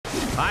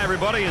Hi,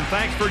 everybody, and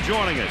thanks for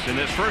joining us in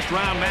this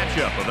first-round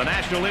matchup of the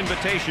National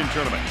Invitation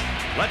Tournament.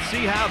 Let's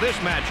see how this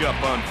matchup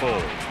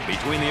unfolds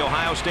between the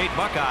Ohio State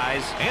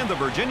Buckeyes and the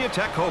Virginia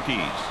Tech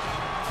Hokies.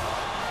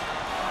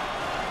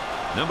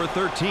 Number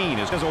 13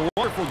 does a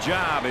wonderful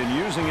job in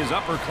using his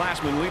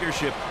upperclassman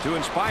leadership to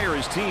inspire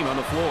his team on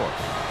the floor.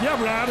 Yeah,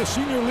 Brad, a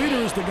senior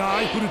leader is the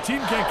guy who the team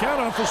can't count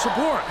on for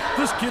support.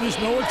 This kid is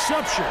no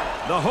exception.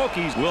 The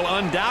Hokies will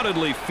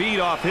undoubtedly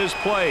feed off his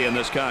play in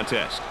this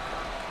contest.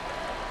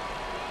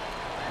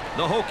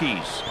 The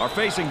Hokies are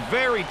facing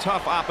very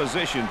tough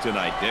opposition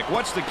tonight, Dick.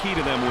 What's the key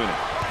to them winning?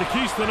 The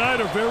keys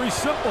tonight are very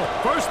simple.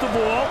 First of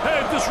all,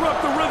 hey, disrupt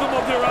the rhythm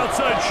of their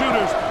outside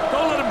shooters.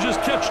 Don't let them just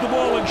catch the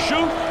ball and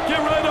shoot. Get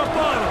right up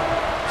on them.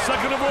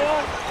 Second of all,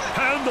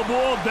 hand the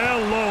ball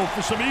down low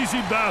for some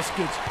easy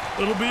baskets.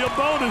 It'll be a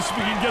bonus if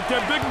you can get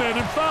their big man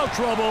in foul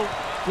trouble.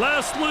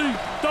 Lastly,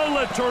 don't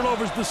let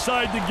turnovers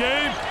decide the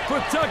game.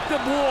 Protect the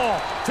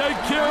ball. Take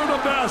care of the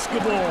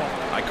basketball.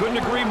 I couldn't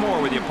agree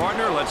more with you,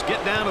 partner. Let's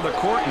get down to the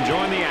court and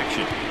join the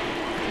action.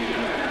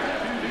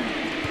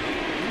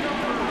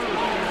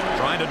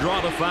 Trying to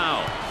draw the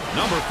foul.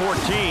 Number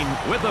 14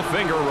 with the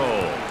finger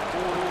roll.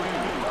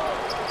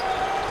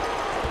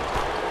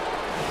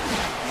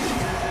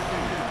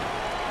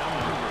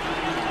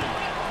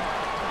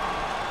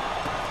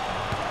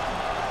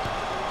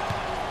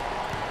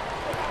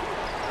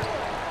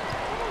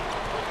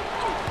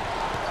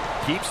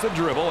 Keeps the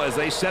dribble as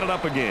they set it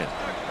up again.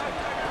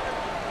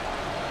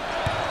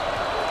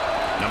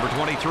 Number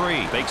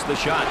 23 fakes the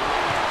shot.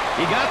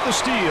 He got the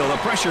steal. The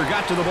pressure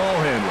got to the ball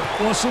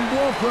handler. Awesome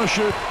ball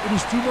pressure. It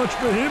was too much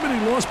for him,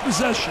 and he lost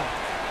possession.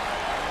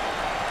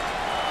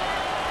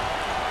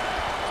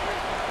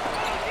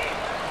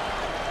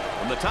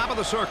 From the top of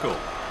the circle,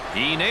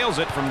 he nails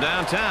it from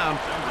downtown.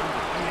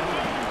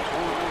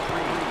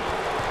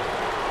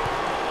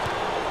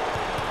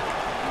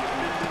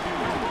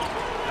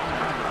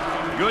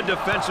 Good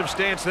defensive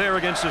stance there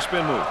against the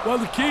spin move. Well,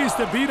 the key is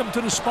to beat him to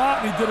the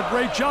spot, and he did a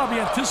great job. He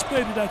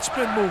anticipated that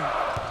spin move.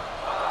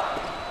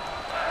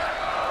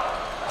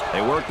 They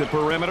work the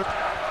perimeter.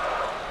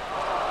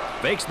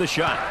 Fakes the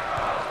shot.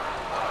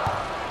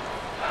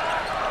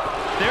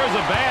 There's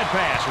a bad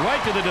pass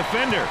right to the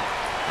defender.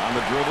 On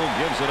the dribble,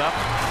 gives it up.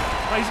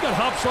 He's got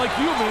hops like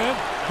you, man.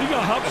 He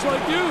got hops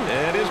like you.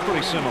 It is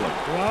pretty similar.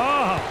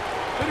 Wow.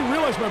 I didn't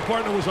realize my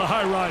partner was a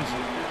high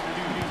riser.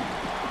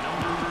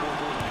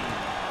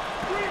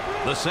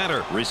 The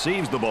center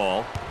receives the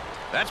ball.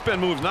 That spin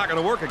move's not going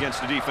to work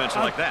against a defense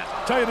like that.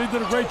 I tell you, they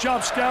did a great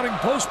job scouting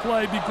post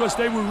play because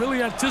they were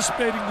really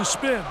anticipating the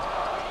spin.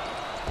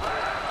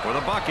 For the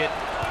bucket.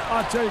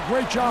 I tell you,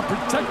 great job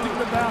protecting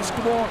the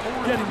basketball,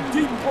 getting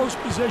deep post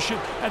position,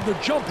 and the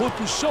jump hook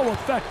was so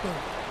effective.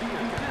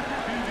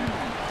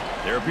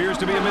 There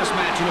appears to be a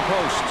mismatch in the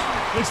post.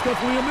 It's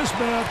definitely a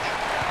mismatch.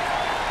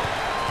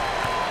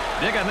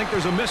 Dick, I think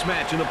there's a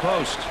mismatch in the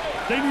post.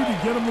 They need to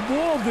get him the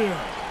ball there.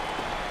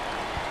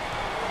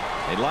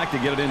 They'd like to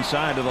get it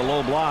inside to the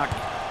low block.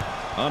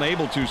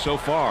 Unable to so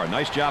far.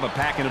 Nice job of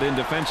packing it in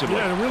defensively.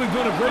 Yeah, they're really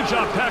doing a great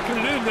job packing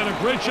it in. Done a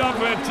great job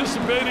of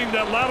anticipating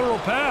that lateral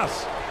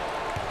pass.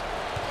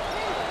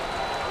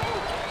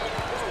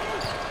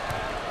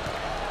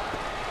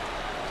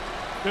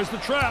 There's the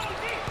trap.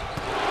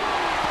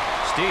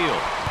 Steal.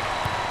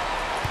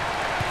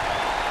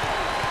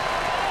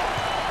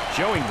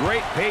 Showing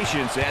great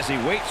patience as he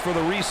waits for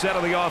the reset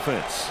of the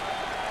offense.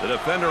 The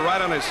defender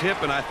right on his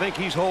hip, and I think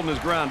he's holding his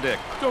ground, Dick.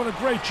 Doing a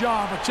great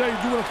job. I tell you,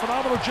 doing a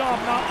phenomenal job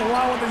not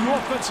allowing the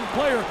offensive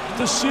player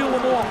to seal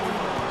him off.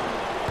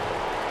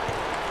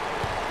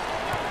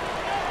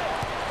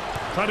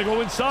 Trying to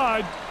go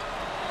inside.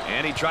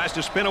 And he tries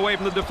to spin away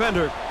from the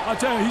defender. I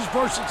tell you, he's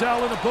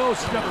versatile in the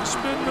post. He's got the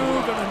spin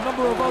move and a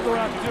number of other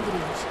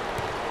activities.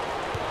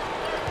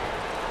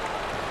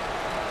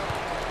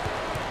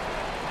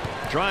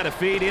 Trying to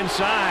feed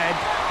inside.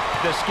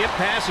 The skip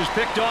pass is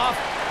picked off.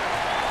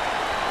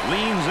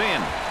 Leans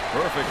in.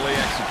 Perfectly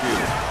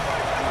executed.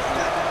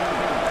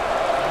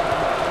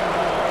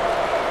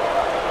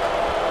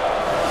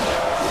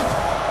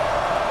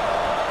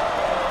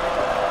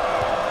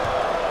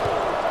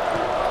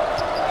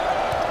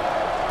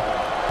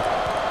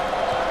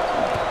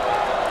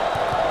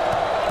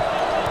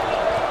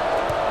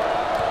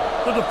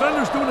 The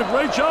defender's doing a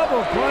great job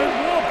of applying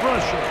ball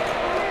pressure.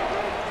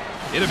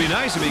 It'd be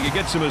nice if he could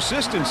get some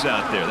assistance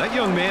out there. That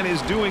young man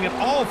is doing it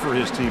all for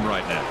his team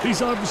right now.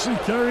 He's obviously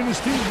carrying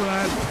his team,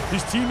 Brad.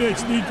 His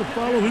teammates need to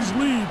follow his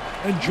lead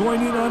and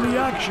join in on the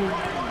action.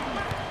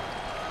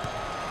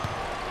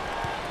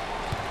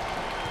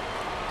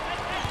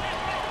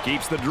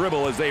 Keeps the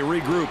dribble as they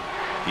regroup.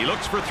 He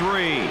looks for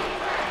three.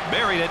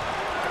 Buried it.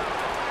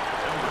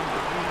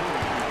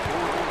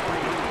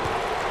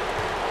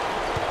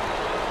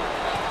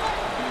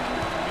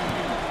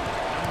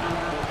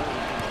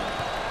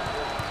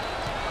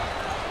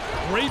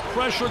 Great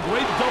pressure,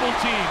 great double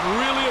team,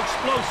 really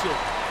explosive.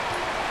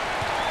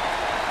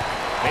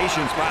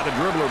 Patience by the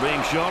dribbler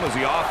being shown as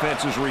the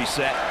offense is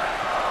reset.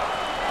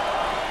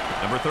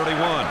 Number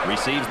 31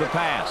 receives the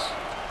pass.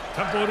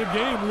 Tempo of the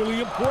game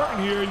really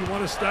important here. You want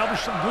to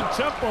establish some good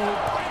tempo.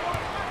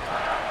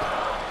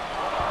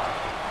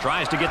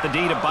 Tries to get the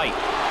D to bite.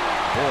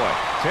 Boy,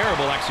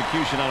 terrible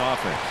execution on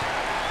offense.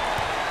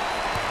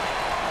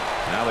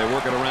 Now they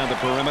work it around the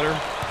perimeter.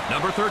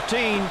 Number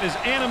 13 is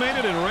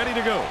animated and ready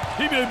to go.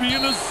 He may be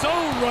in the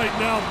zone right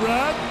now,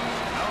 Brad.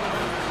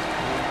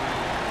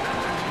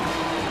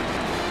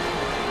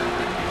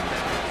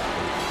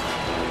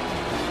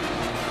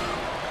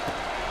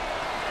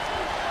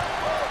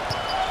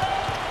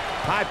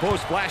 High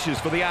post flashes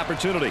for the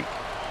opportunity.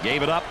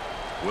 Gave it up.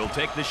 Will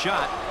take the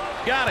shot.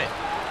 Got it.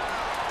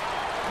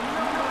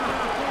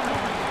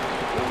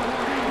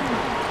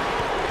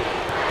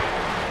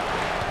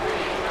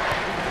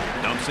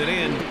 Dumps it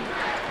in.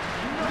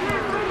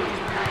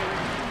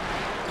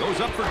 Goes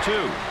up for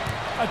two.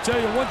 I tell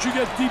you, once you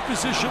get deep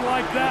position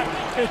like that,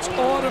 it's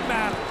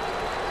automatic.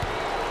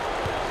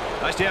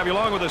 Nice to have you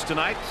along with us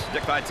tonight.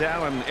 Dick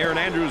Vitale and Aaron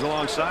Andrews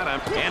alongside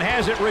him, and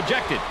has it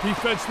rejected.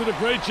 Defense did a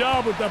great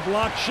job with that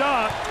blocked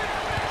shot.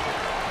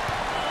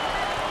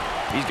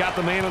 He's got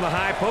the man in the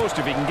high post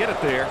if he can get it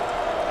there.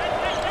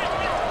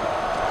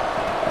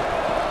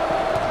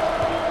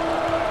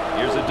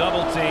 Here's a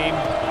double team.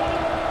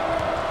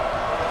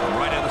 From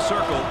right in the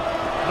circle.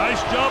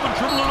 Nice job in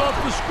dribbling off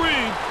the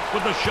screen,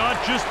 but the shot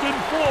just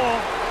didn't fall.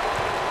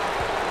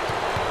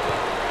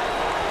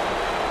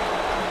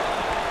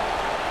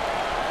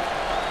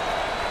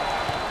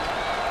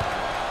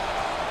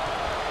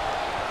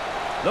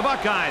 The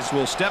Buckeyes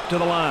will step to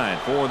the line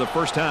for the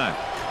first time.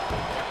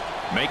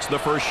 Makes the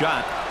first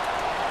shot.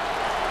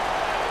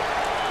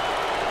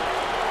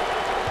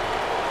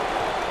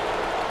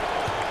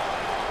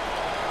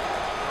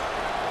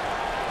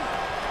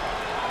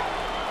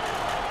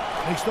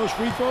 Makes those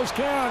free throws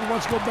count. He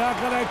wants to go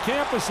back on that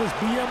campus as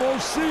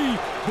BMOC.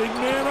 Big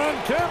man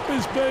on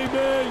campus,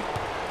 baby.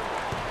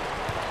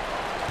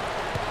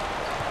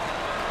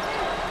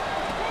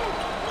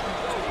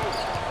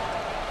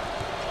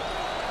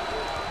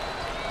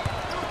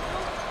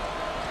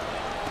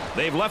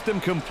 They've left him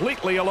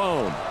completely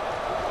alone.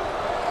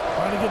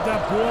 Trying to get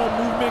that ball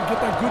movement, get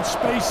that good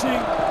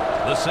spacing.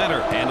 The center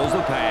handles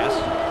the pass.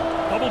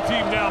 Double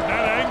team now,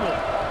 that angle.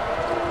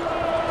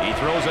 He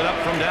throws it up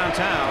from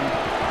downtown.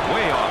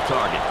 Way off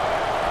target.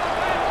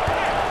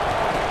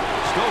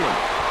 Stolen.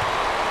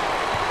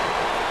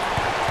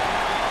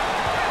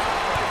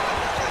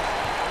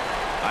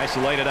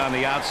 Isolated on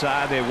the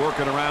outside. They work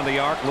it around the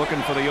arc,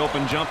 looking for the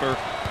open jumper.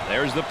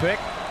 There's the pick.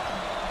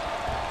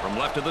 From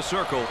left of the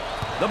circle.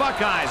 The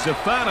Buckeyes have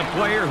found a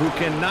player who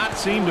cannot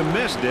seem to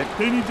miss, Dick.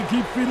 They need to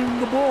keep feeding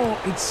him the ball.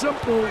 It's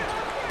simple.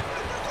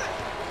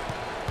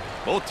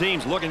 Both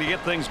teams looking to get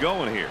things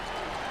going here.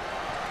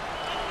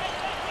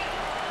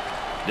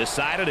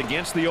 Decided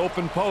against the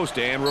open post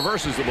and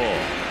reverses the ball.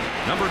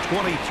 Number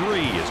 23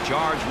 is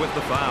charged with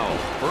the foul.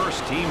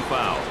 First team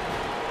foul.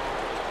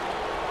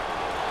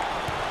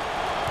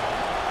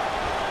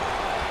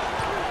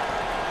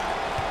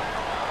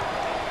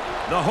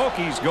 The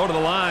Hokies go to the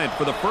line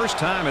for the first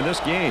time in this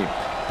game.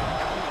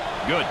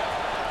 Good.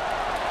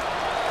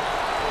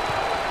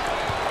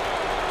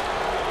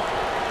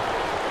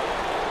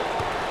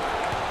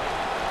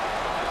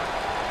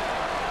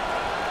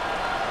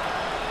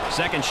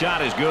 Second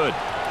shot is good.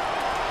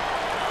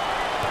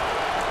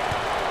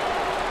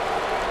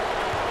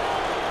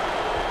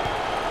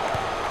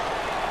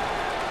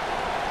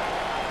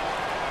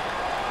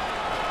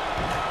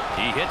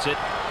 He hits it.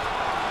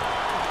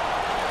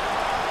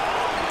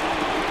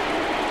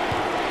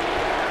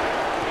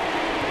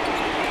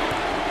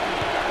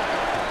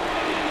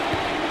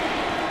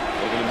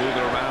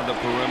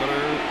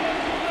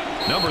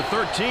 Number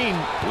 13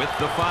 with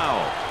the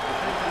foul.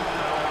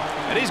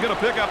 And he's going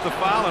to pick up the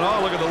foul, and oh,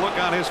 look at the look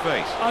on his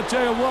face. I'll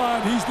tell you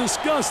what, he's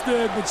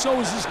disgusted, but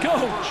so is his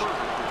coach.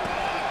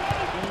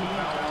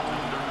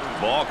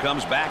 Ball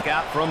comes back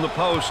out from the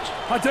post.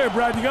 I tell you,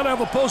 Brad, you got to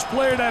have a post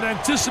player that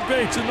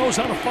anticipates and knows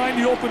how to find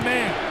the open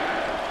man.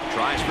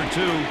 Tries for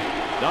two.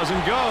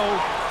 Doesn't go.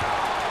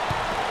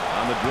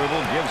 On the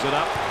dribble, gives it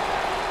up.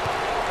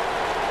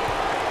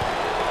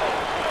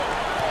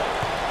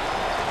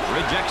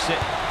 Rejects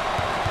it.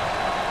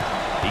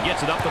 He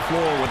gets it up the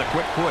floor with a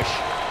quick push.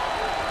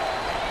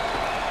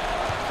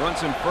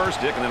 Fronts him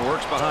first, Dick, and then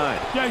works behind.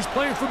 Yeah, he's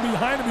playing from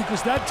behind him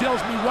because that tells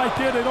me right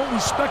there they don't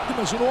respect him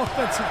as an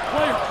offensive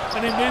player.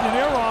 And they made an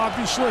error,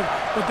 obviously,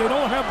 but they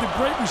don't have the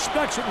great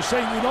respect. So they're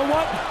saying, you know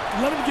what?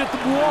 Let him get the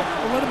ball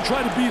or let him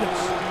try to beat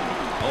us.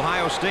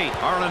 Ohio State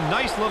are on a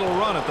nice little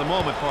run at the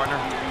moment,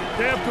 partner.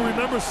 They have to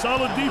remember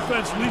solid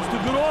defense leads to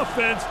good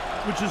offense,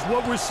 which is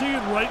what we're seeing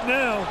right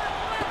now.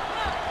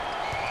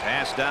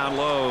 Pass down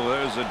low.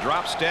 There's a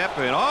drop step,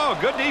 and oh,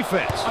 good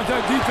defense. I thought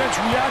defense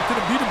reacted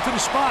and beat him to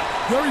the spot.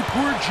 Very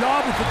poor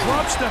job with the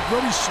drop step,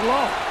 very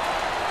slow.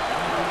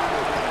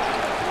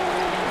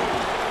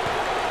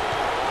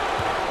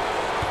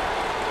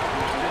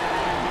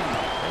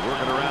 They're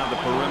working around the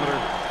perimeter.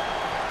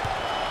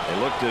 They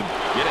look to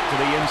get it to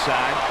the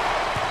inside.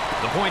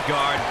 The point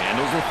guard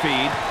handles the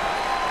feed.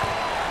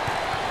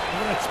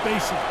 Look at that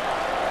spacing.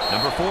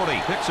 Number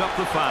 40 picks up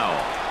the foul.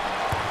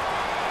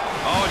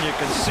 Oh, and you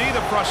can see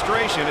the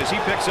frustration as he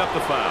picks up the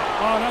foul.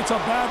 Oh, that's a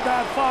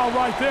bad foul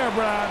right there,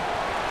 Brad.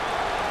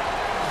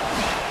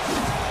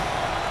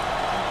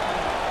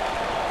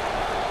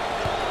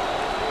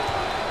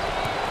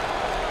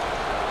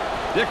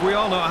 Dick, we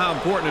all know how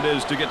important it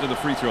is to get to the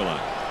free throw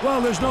line. Well,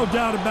 there's no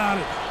doubt about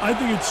it. I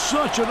think it's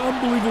such an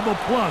unbelievable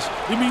plus.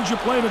 It means you're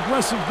playing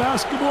aggressive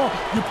basketball,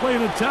 you're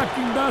playing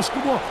attacking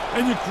basketball,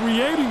 and you're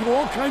creating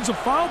all kinds of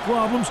foul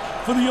problems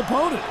for the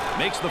opponent.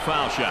 Makes the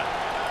foul shot.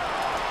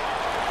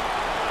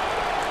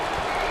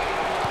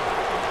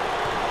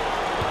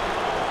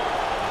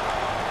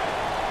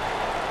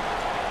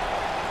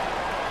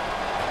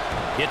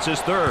 Hits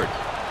his third.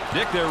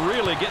 Dick, they're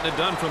really getting it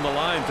done from the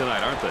line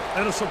tonight, aren't they?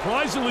 And a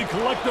surprisingly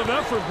collective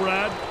effort,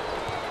 Brad.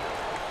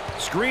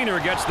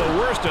 Screener gets the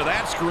worst of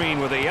that screen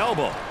with the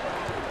elbow.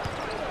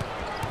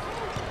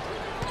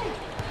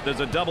 There's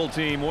a double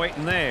team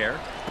waiting there.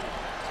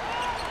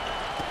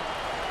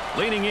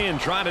 Leaning in,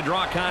 trying to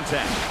draw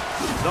contact.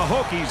 The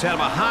Hokies have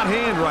a hot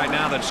hand right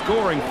now that's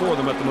scoring for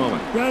them at the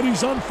moment. Brad,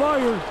 he's on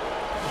fire.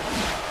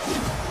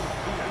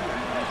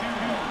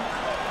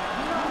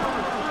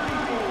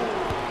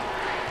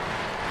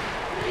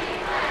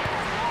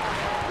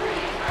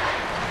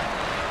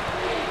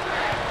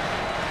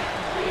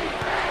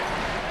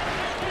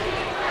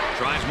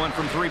 Tries one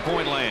from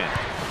three-point land.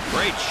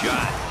 Great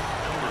shot.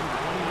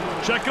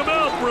 Check him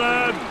out,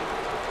 Brad.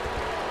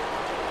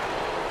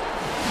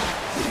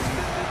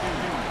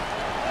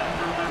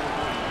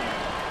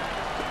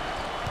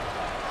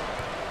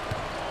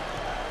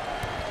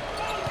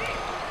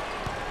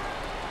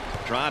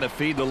 Trying to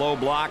feed the low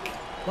block.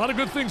 A lot of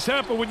good things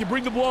happen when you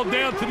bring the ball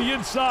down to the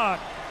inside.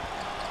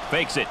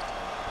 Fakes it.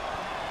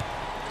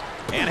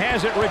 And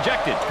has it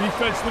rejected.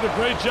 Defense did a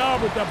great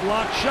job with that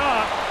block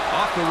shot.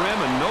 Off the rim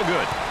and no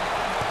good.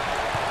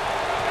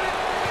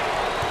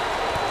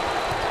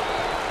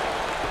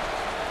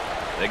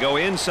 They go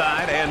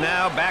inside and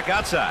now back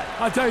outside.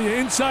 I tell you,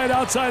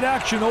 inside-outside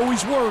action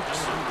always works.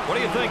 What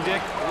do you think, Dick?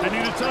 They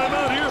need a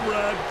timeout here,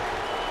 Brad.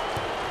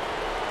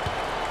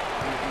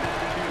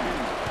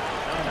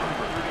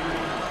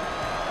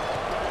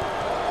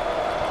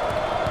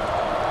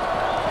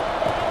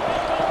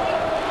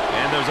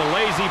 And there's a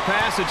lazy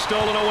pass. It's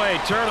stolen away.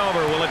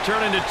 Turnover. Will it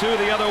turn into two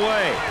the other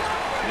way?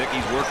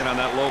 Dickey's working on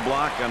that low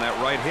block on that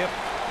right hip.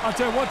 I'll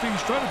tell you one thing,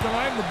 he's trying to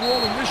deny him the ball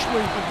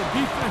initially, but the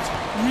defense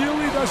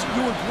really doesn't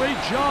do a great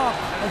job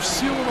of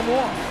sealing him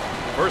off.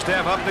 First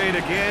half update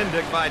again.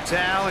 Dick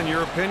Vitale, in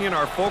your opinion,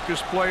 our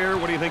focus player,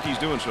 what do you think he's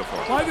doing so far?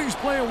 Well, I think he's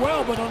playing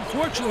well, but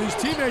unfortunately his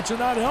teammates are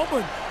not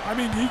helping. I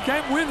mean, he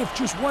can't win if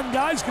just one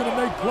guy's going to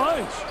make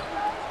plays.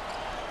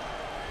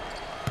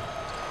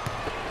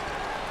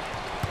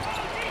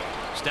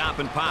 Stop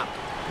and pop.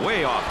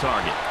 Way off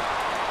target.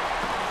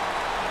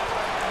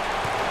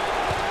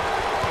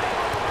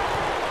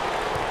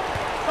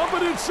 Up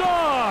and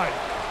inside.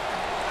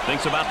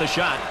 Thinks about the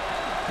shot.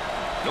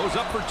 Goes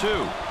up for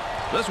two.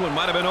 This one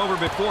might have been over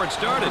before it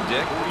started,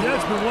 Dick. Yeah,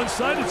 it's been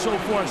one-sided so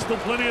far.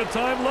 Still plenty of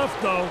time left,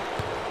 though.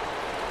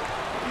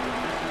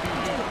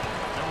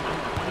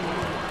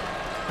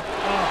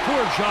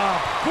 Poor job.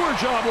 Poor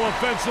job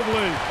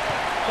offensively.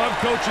 If I'm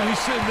coaching,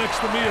 he's sitting next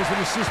to me as an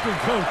assistant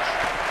coach.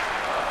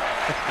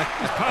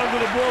 He's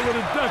pounding the ball to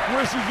the deck.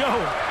 Where's he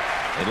going?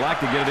 They'd like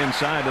to get it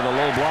inside to the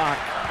low block.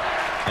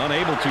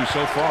 Unable to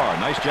so far.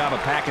 Nice job of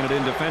packing it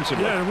in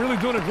defensively. Yeah, they're really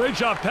doing a great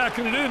job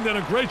packing it in. Then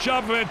a great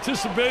job of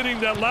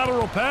anticipating that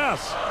lateral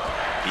pass.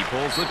 He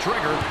pulls the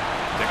trigger.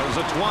 Tickles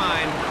a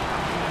twine.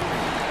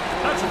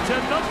 That's a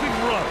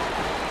 10-0 run.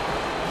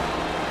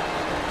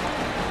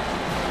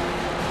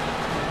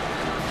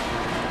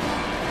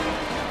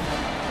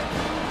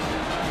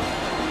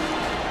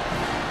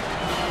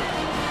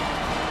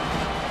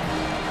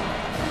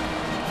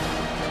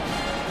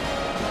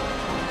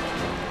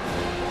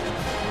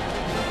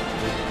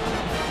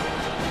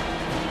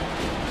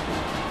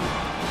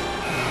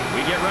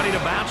 Get ready to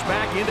bounce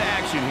back into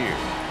action here.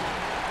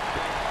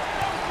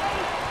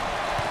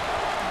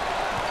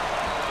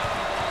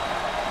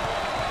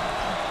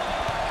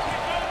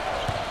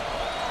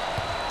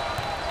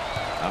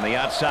 On the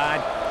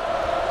outside.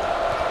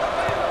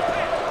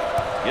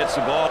 Gets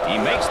the ball. He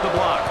makes the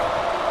block.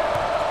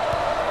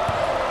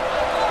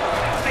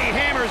 He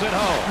hammers it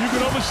home. You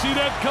can almost see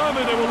that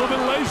coming. They were a little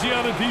bit lazy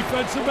on the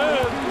defensive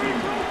end.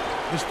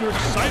 Mr.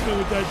 Excitement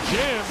with that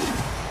jam.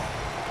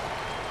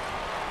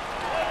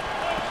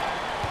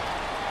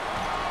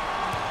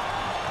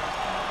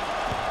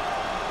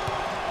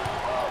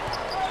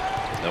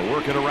 They're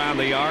working around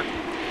the arc.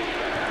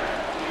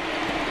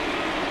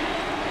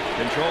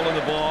 Controlling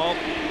the ball.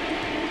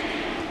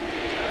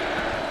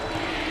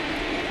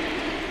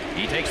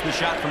 He takes the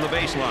shot from the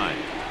baseline.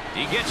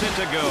 He gets it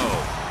to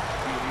go.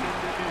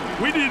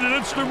 We need an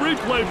instant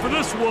replay for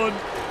this one.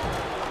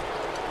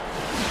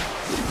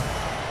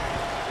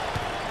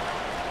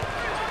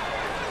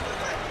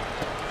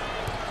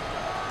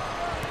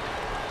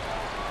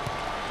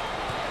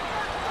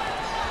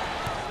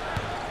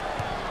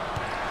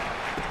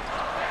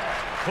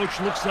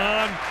 Coach looks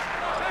on,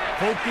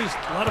 focused,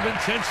 a lot of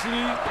intensity,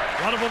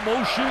 a lot of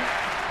emotion.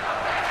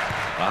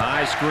 A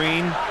high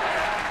screen.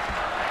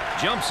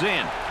 Jumps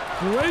in.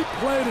 Great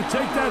play to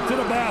take that to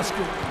the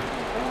basket.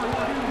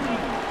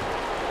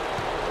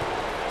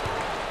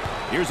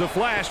 Here's a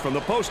flash from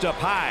the post up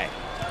high.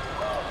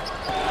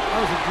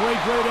 That was a great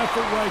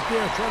effort right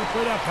there. Trying to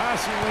play that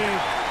passing lane.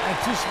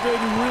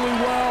 Anticipating really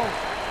well.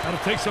 Got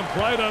to take some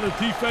pride on the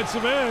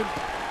defensive end.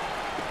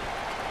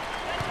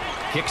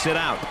 Kicks it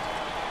out.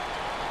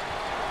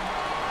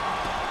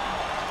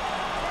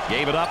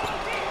 Gave it up.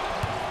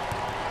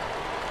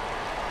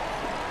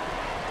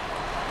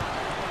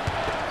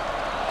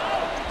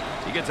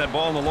 He gets that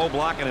ball in the low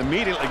block and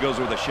immediately goes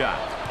with a shot.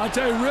 I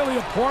tell you, really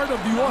a part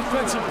of the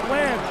offensive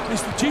plan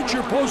is to teach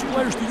your post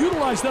players to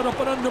utilize that up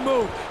and under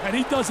move, and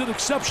he does it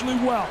exceptionally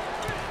well.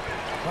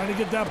 Trying to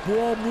get that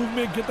ball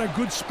movement, get that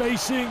good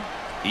spacing.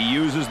 He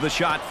uses the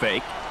shot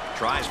fake,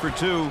 tries for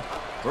two,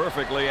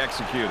 perfectly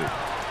executed.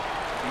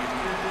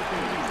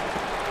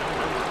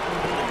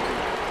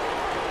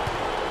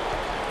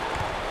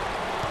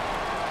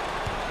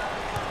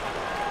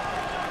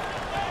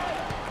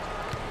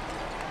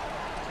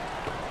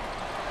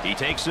 He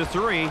takes a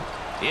three.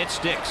 It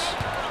sticks.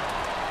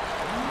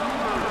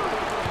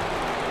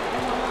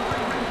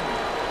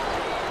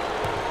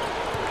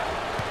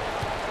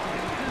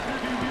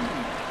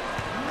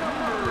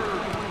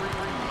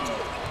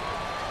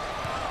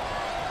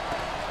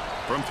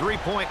 From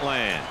three-point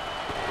land.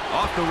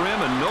 Off the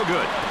rim and no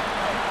good.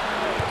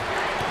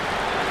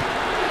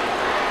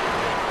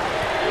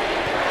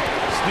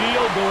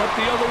 Steal, go up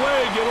the other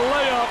way, get a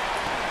layup.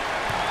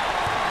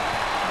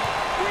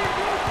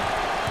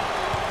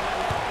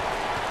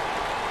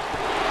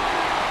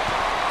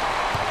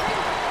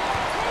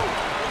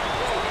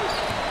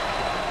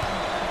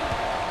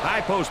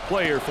 High post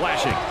player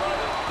flashing.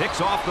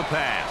 Picks off the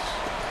pass.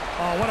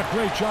 Oh, what a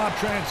great job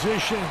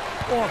transition.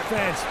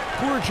 Offense.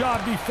 Poor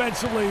job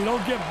defensively.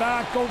 Don't get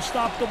back. Don't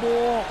stop the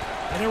ball.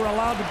 And they were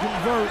allowed to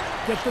convert.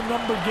 Get the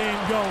number game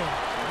going.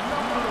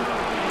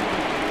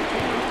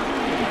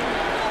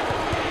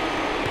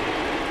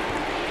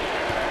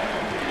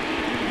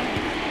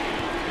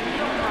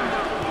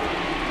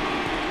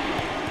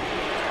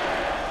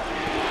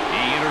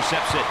 He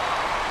intercepts it.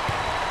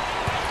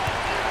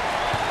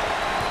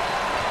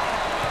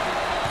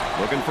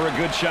 Looking for a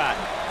good shot.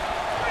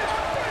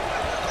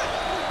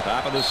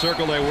 Top of the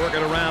circle, they work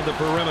it around the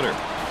perimeter.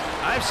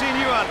 I've seen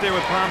you out there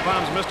with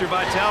pom-poms, Mr.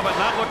 Vitale, but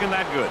not looking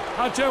that good.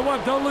 I'll tell you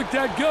what, don't look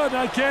that good.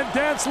 I can't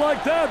dance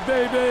like that,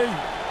 baby.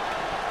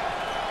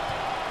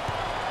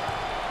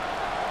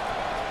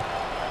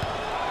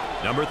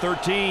 Number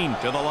 13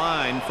 to the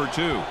line for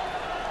two.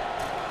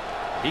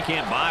 He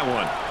can't buy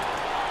one.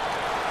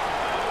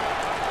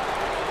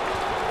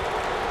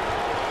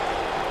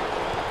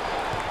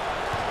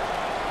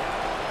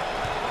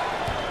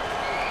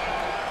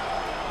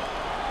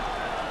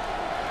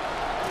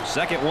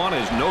 Second one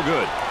is no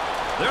good.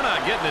 They're not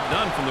getting it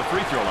done from the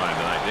free throw line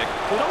tonight, Dick.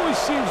 It always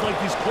seems like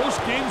these close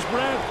games,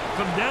 Brad,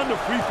 come down to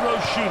free throw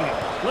shooting.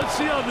 Let's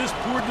see how this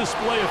poor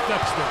display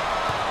affects them.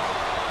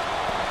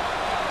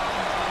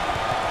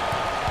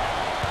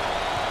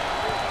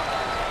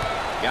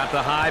 Got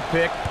the high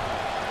pick.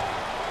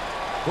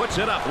 Puts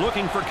it up,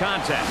 looking for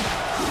contact.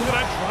 Look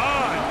at that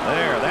try.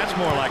 There, that's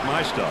more like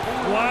my stuff.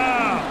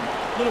 Wow.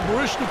 Little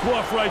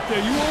Barishnikov right there.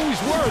 You always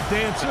were a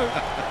dancer.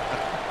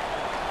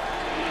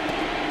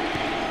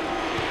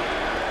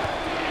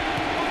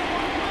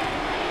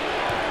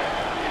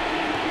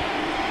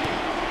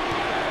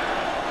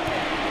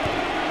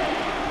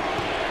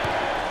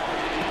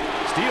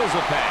 Steals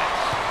a pass.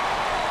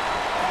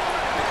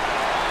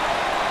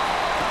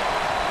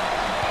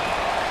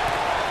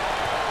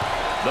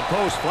 The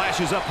post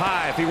flashes up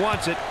high if he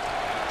wants it.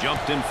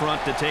 Jumped in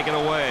front to take it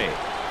away.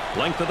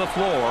 Length of the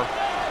floor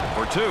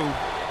for two.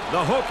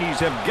 The Hokies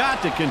have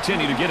got to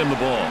continue to get him the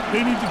ball.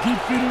 They need to keep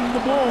feeding him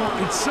the ball.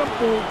 It's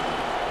simple.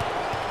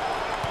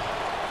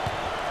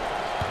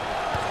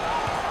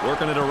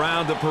 Working it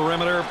around the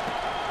perimeter.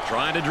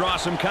 Trying to draw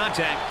some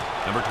contact.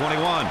 Number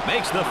 21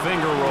 makes the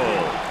finger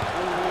roll.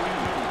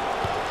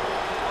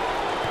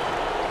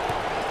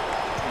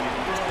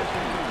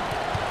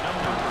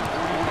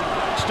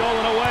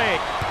 Stolen away.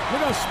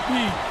 Look at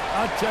speed.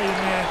 I'll tell you,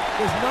 man,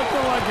 there's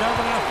nothing like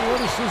having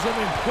athleticism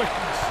and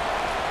quickness.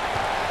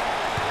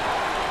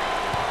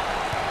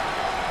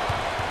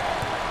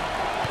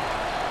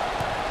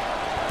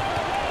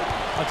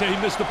 I'll tell you,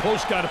 he missed the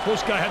post guy. The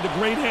post guy had the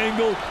great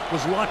angle,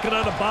 was locking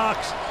on the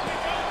box.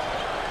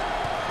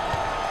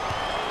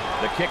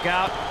 The kick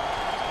out.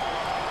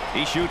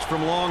 He shoots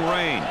from long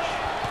range.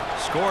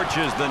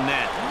 Scorches the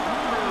net.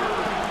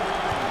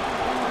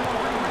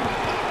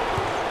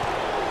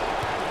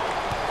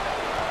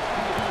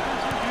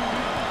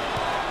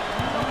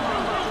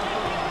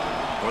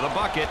 For the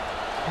bucket.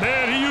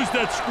 Man, he used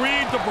that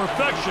screen to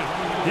perfection.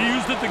 He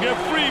used it to get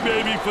free,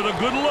 baby, for the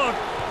good look.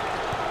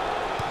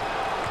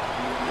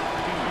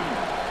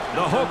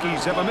 The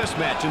Hokies have a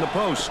mismatch in the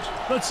post.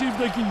 Let's see if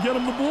they can get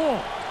him the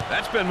ball.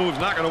 That spin move's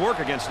not going to work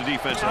against a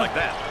defense like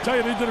that. I tell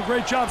you, they did a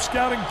great job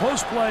scouting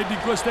post play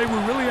because they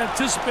were really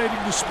anticipating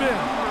the spin.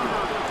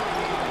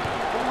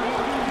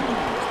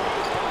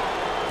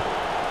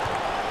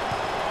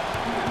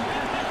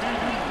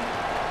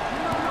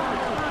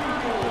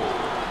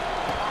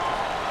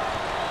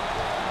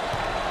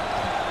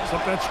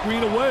 want that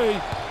screen away.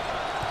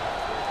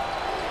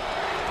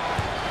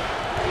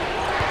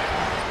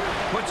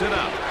 Puts it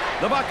up.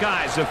 The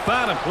Buckeyes have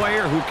found a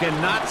player who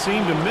cannot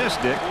seem to miss,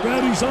 Dick.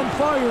 Brad, he's on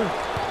fire.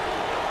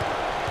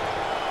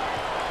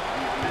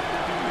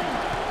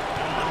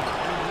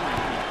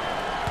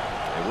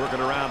 They're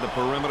working around the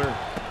perimeter.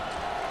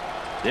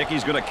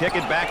 Dickey's going to kick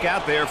it back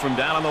out there from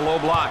down on the low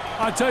block.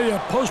 I tell you, a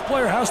post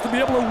player has to be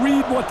able to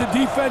read what the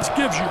defense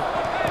gives you.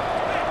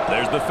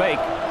 There's the fake.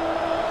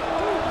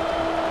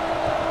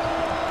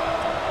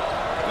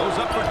 Goes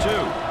up for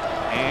two.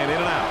 And in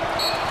and out.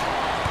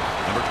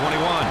 Number 21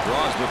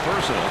 draws the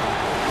personal.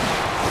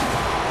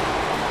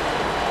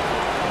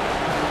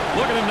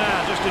 Look at him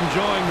now, just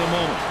enjoying the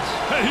moment.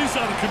 Hey, he's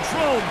out of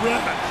control,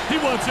 Brad. He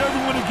wants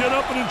everyone to get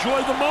up and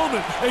enjoy the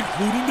moment,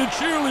 including the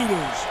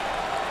cheerleaders.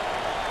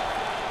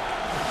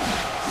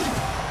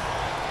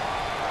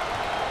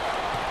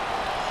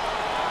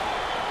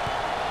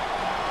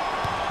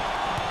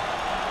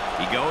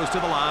 He goes to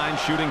the line,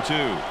 shooting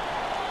two.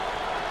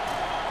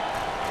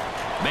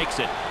 Makes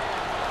it.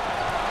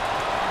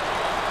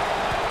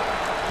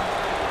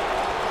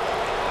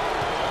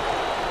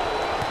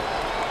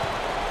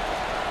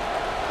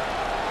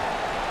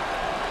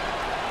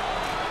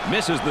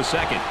 Misses the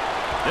second.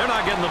 They're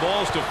not getting the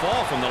balls to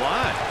fall from the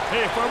line.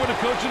 Hey, if I were the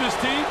coach of this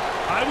team,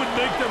 I would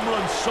make them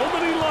run so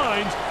many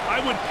lines,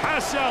 I would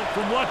pass out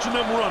from watching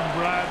them run,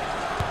 Brad.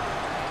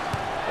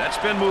 That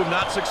spin move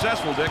not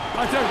successful, Dick.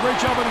 I did a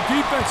great job on the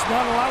defense,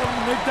 not allowing them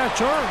to make that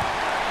turn.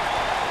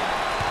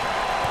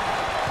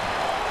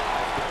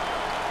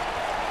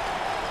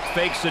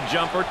 Fakes a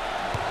jumper.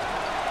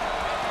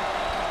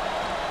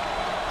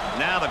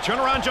 Now the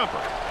turnaround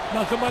jumper.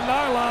 Nothing but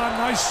nylon.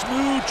 Nice,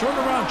 smooth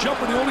turnaround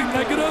jumper. The only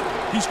negative,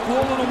 he's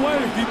falling away.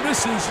 If he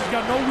misses, he's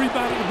got no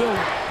rebound in the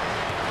building.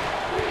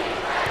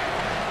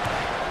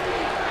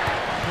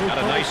 Got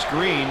a nice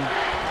screen.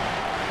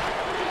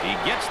 He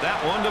gets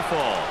that one to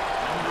fall.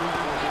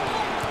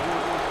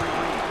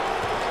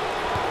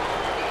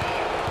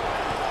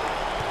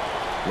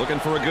 Looking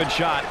for a good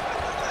shot.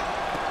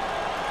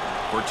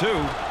 For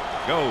two.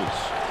 Goes.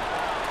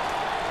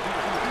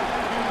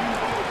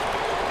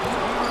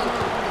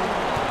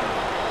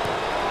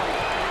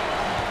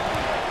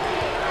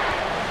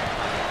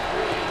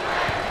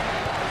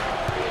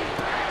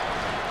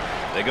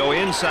 They go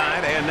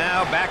inside and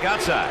now back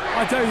outside.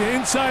 I tell you,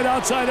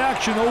 inside-outside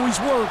action always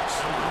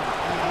works.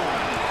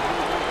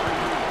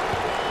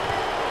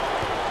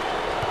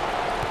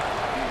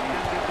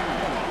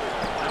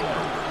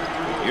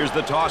 Here's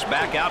the toss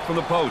back out from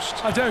the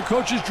post. I tell you,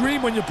 coach's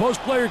dream when your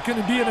post player can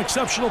be an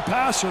exceptional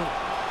passer.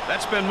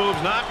 That spin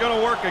move's not going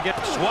to work again.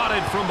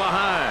 Swatted from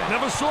behind.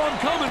 Never saw him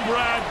coming,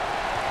 Brad.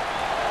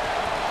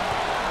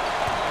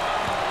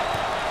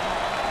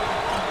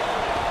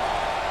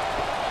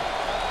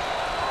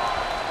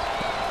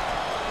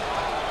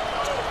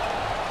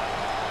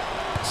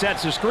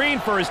 Sets a screen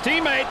for his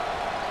teammate.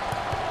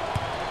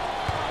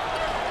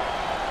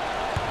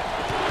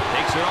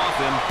 Takes it off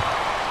him.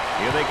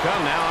 Here they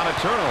come now on a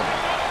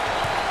turnover.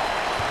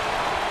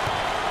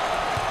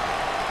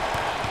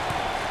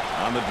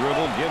 On the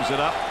dribble, gives it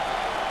up.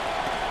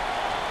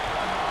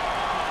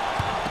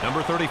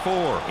 Number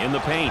 34 in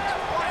the paint.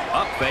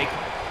 Up fake.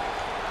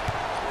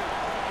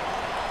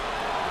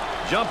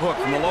 Jump hook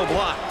from the low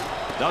block.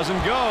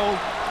 Doesn't go.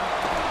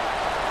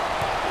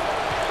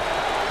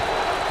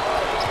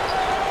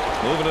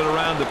 Moving it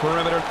around the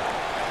perimeter.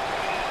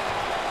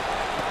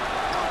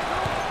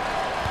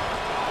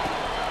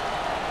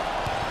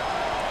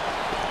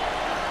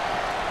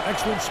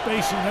 Excellent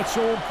spacing. That's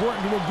so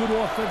important to a good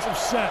offensive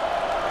set.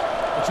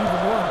 It's even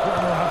more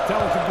important to have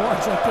talented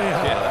guards like they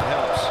have. Yeah, that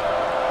helps.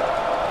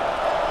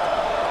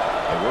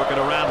 They're working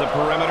around the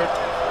perimeter.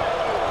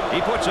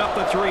 He puts up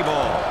the three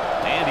ball,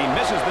 and he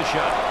misses the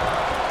shot.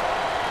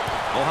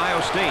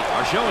 Ohio State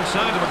are showing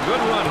signs of a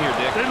good run here,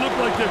 Dick. They look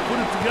like they put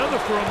it together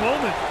for a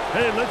moment.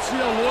 Hey, let's see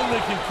how long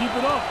they can keep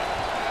it up.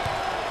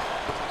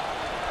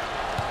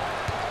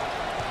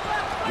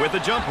 With the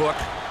jump hook.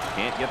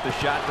 Can't get the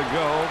shot to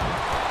go.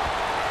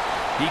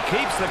 He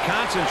keeps the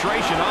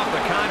concentration off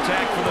the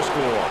contact for the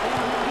score.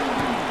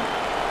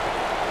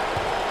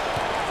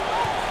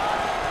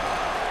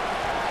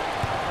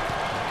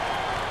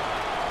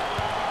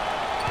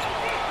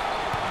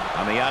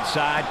 On the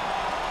outside,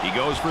 he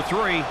goes for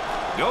three.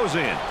 Goes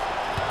in.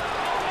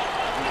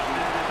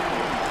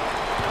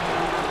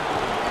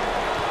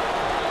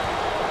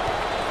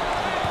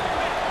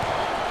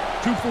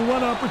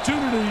 Two-for-one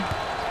opportunity.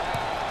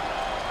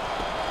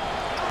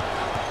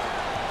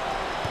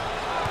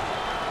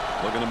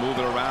 Looking to move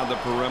it around the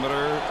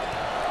perimeter.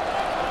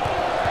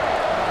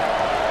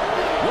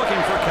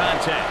 Looking for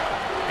contact.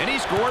 And he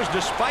scores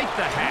despite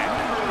the hack.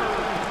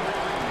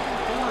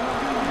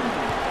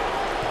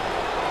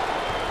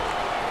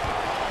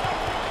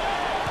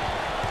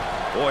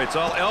 Boy, it's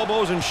all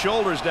elbows and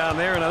shoulders down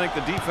there, and I think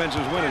the defense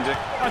is winning, Dick.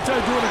 I tell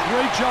you, doing a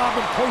great job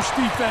in post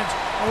defense.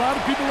 A lot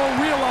of people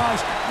don't realize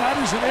that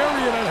is an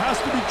area that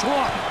has to be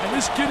taught, and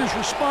this kid has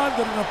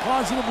responded in a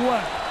positive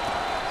way.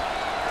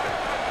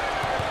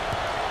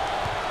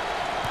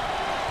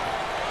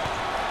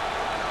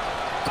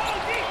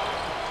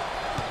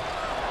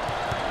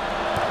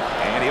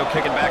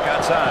 kick it back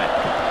outside.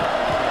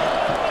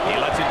 He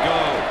lets it go.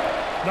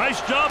 Nice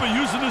job of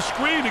using the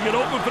screen to get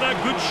open for that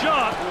good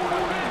shot.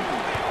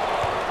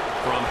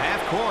 From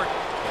half court,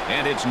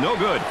 and it's no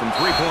good from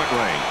three-point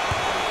range.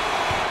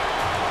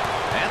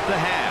 At the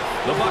half,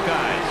 the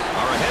Buckeyes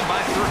are ahead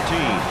by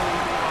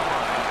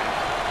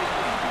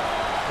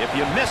 13. If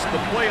you missed the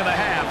play of the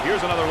half,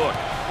 here's another look.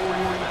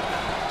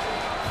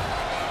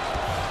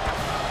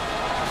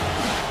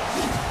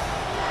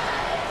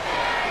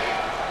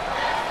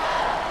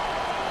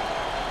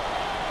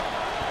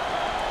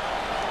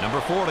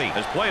 Number 40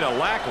 has played a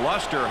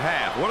lackluster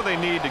half. What do they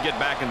need to get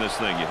back in this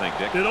thing, you think,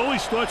 Dick? It only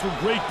starts with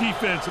great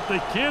defense. If they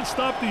can't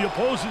stop the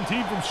opposing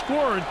team from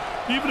scoring,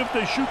 even if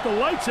they shoot the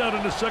lights out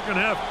in the second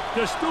half,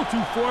 they're still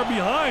too far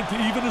behind to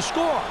even a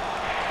score.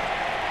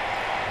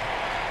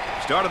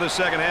 Start of the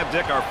second half,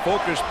 Dick, our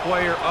focused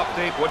player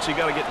update. What's he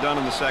got to get done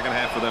in the second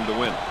half for them to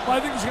win? Well, I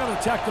think he's got to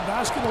attack the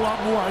basket a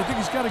lot more. I think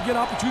he's got to get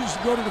opportunities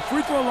to go to the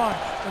free throw line,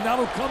 and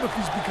that'll come if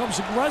he becomes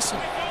aggressive.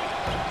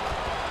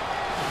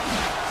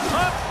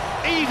 Up,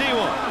 easy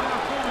one.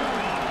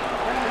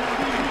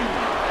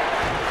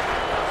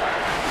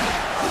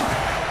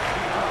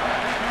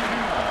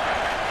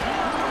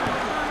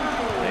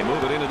 They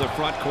move it into the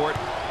front court.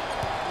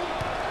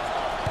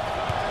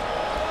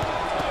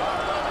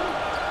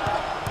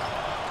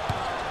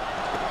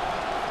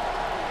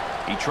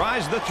 He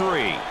tries the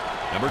three.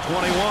 Number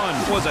 21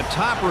 was a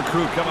top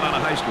recruit coming out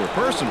of high school.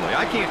 Personally,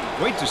 I can't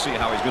wait to see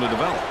how he's going to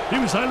develop. He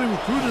was highly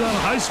recruited out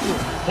of high school.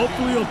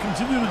 Hopefully he'll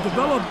continue to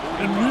develop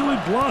and really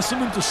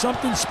blossom into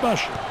something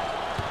special.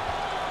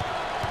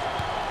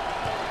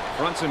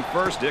 Fronts him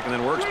first, Dick, and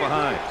then works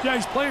behind. Yeah,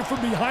 he's playing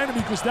from behind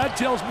him because that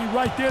tells me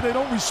right there they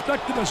don't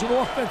respect him as an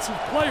offensive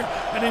player.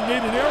 And they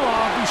made an error,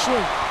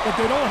 obviously, but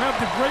they don't have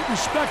the great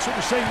respect. So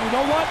they're saying, you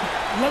know what?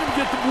 Let him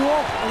get the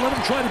ball and let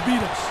him try to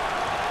beat us.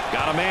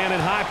 Got a man in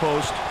high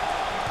post.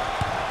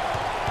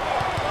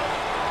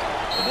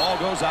 The ball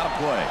goes out of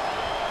play.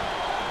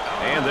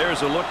 And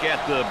there's a look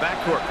at the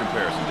backcourt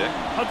comparison, Dick.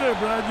 Out there,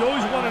 Brad, you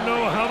always want to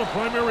know how the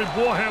primary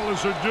ball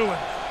handlers are doing.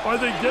 Are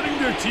they getting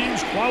their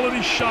teams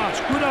quality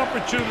shots, good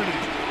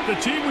opportunities? The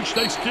team which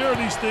takes care of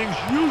these things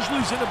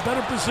usually is in a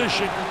better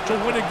position to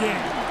win a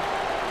game.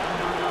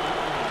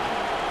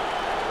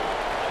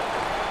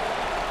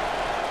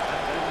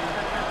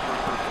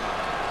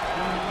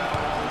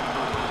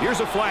 Here's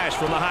a flash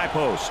from the high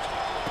post.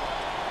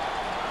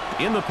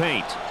 In the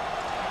paint.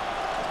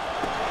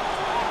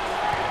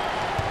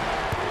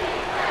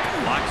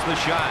 Blocks the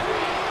shot.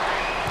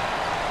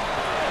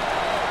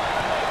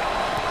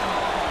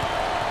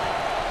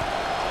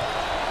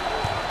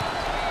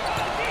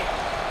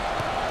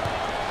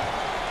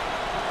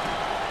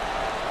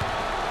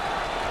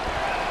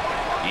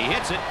 He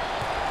hits it.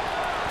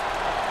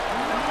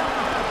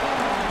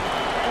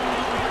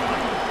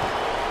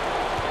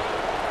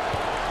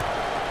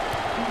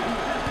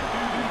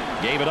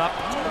 Gave it up.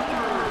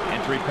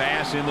 Entry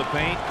pass in the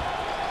paint.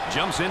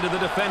 Jumps into the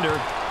defender.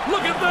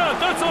 Look at that!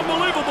 That's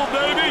unbelievable,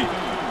 baby!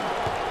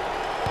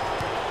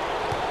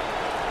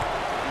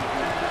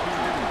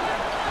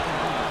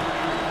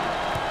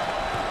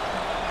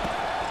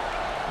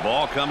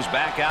 Ball comes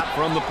back out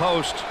from the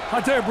post.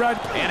 I'll tell you,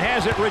 Brad. And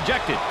has it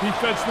rejected.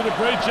 Defense did a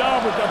great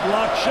job with that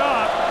blocked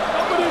shot.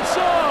 Up and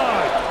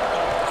inside!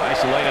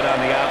 Isolated on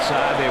the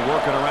outside. They're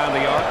working around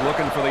the arc,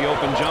 looking for the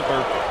open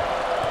jumper.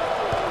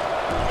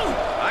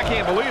 I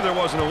can't believe there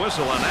wasn't a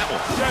whistle on that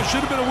one. Yeah, it should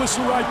have been a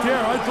whistle right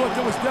there. I thought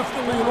there was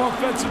definitely an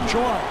offensive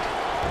charge.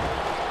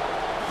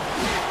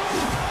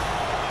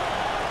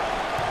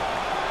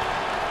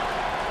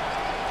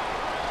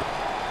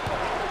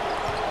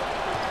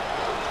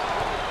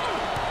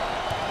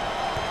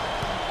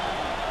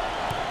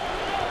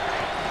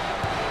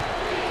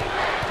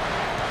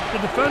 The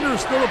defender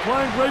is still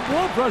applying great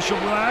ball pressure,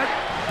 Brad.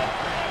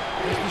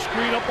 There's the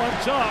screen up on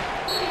top.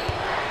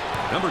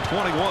 Number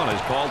 21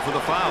 is called for the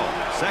foul.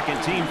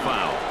 Second team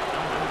foul.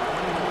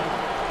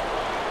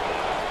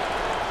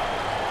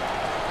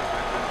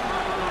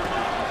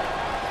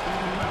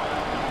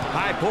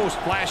 High post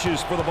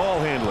flashes for the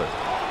ball handler.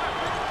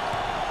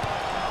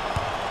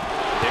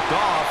 Picked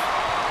off.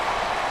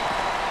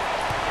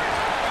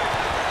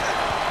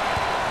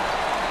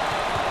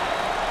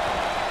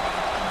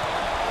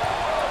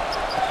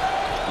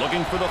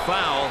 Looking for the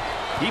foul.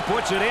 He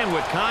puts it in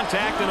with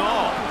contact and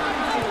all.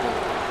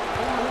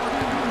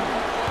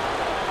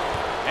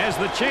 As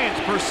the chance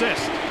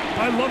persists.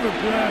 I love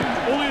it, Brad.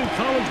 Only in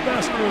college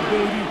basketball,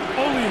 baby.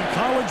 Only in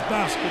college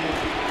basketball.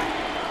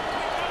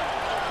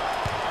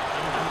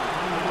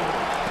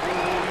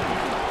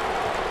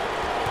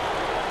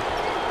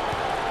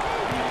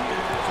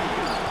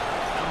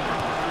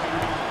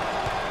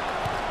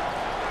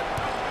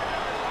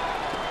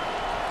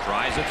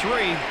 Tries a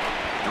three.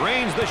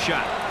 Drains the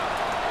shot.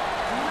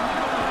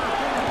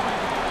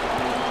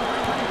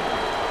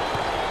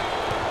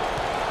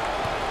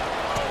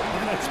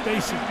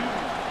 Spacing. Ooh,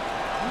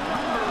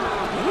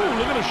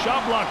 look at the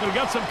shot blocker. He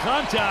got some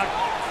contact.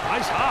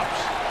 Nice hops.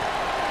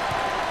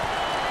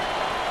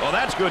 Well,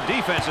 that's good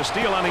defense. A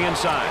steal on the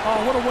inside.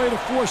 Oh, what a way to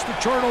force the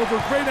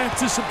turnover. Great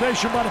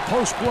anticipation by the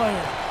post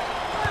player.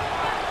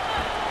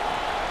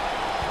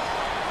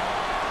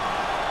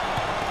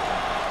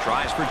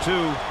 Tries for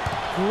two.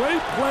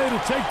 Great play to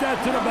take that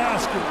to the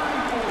basket.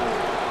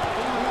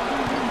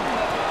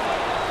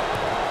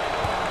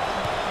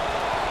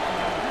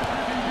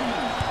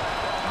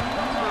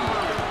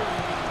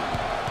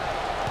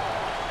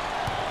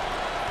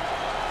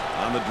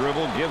 On the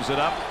dribble, gives it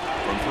up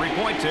from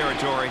three-point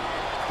territory.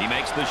 He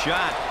makes the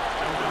shot.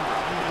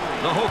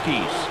 The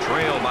Hokies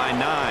trail by 9.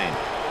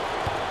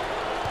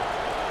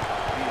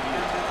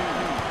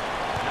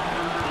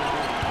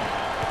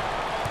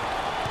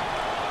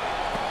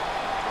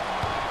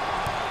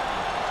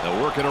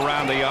 They'll work it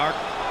around the arc.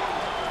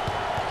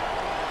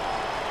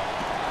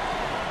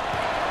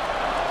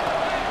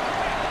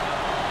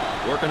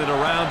 Working it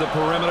around the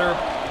perimeter.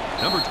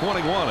 Number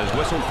 21 is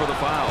whistled for the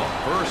foul.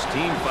 First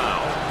team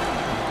foul.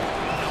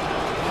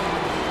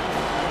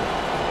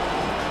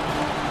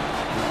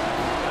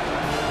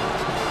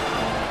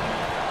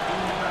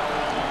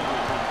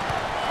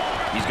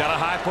 He's got a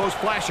high post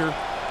flasher.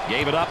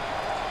 Gave it up.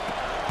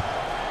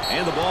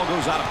 And the ball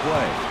goes out of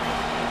play.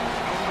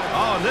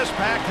 Oh, and this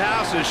packed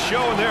house is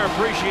showing their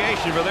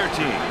appreciation for their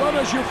team. Well,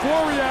 there's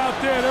euphoria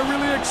out there. They're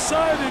really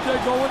excited.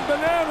 They're going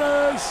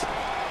bananas.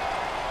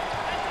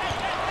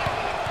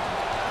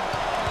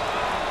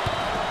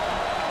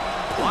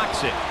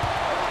 Blocks it.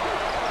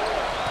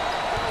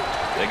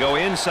 They go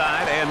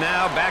inside and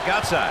now back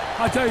outside.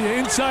 I tell you,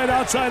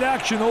 inside-outside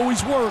action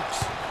always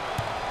works.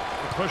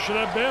 Pressure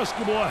that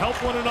basketball, help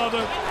one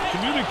another,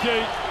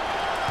 communicate.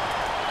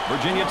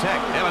 Virginia Tech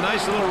have a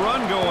nice little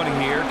run going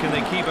here. Can they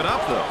keep it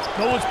up, though?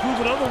 No one's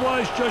proven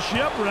otherwise just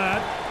yet,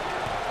 Brad.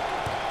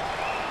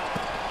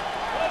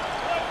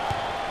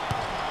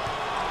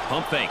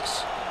 Pump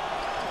fakes.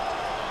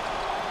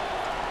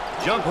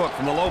 Jump hook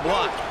from the low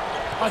block.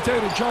 I tell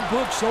you, the jump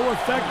hook so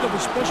effective,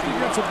 especially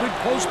against a big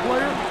post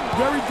player.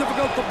 Very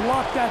difficult to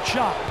block that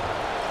shot.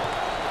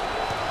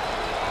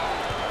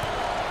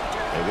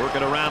 They work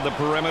it around the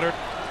perimeter.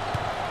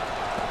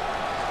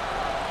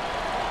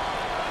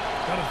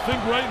 Got to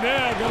think right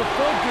now. Got to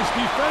focus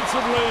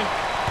defensively.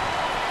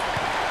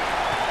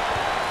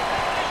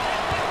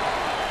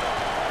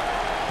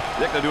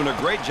 Dick, they're doing a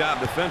great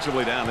job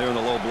defensively down there in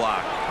the low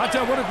block. I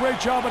tell you, what a great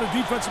job on a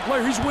defensive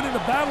player. He's winning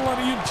the battle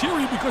on the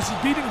interior because he's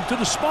beating him to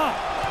the spot.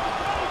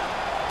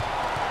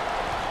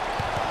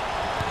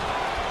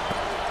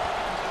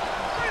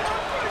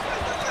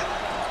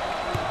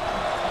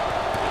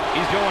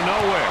 Going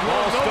nowhere.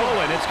 Ball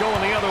stolen. It's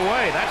going the other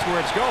way. That's where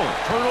it's going.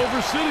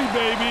 Turnover city,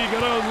 baby. Got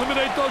to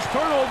eliminate those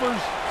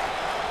turnovers.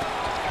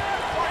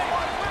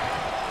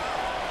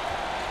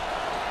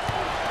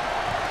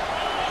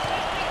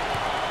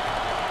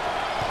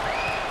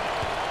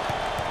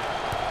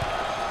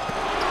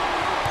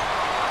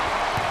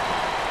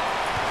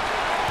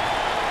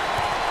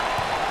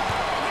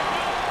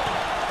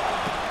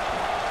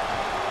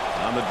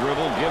 On the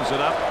dribble, gives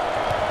it up.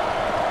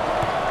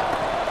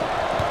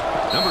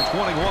 Number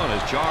 21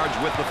 is charged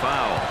with the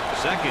foul.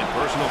 Second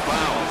personal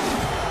foul.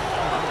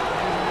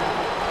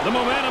 The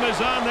momentum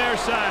is on their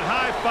side.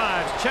 High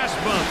fives, chest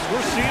bumps.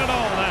 We're seeing it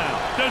all now.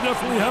 They're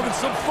definitely having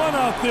some fun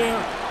out there.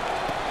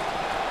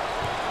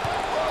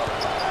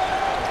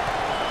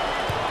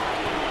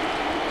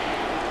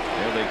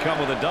 There they come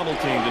with a double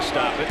team to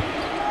stop it.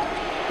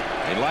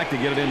 They'd like to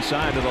get it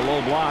inside to the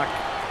low block.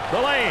 The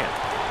lay-in.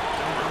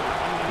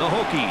 The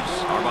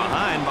Hokies are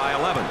behind by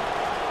 11.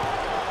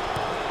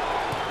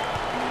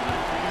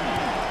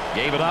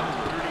 Gave it up.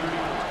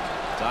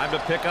 Time to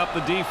pick up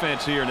the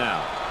defense here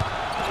now.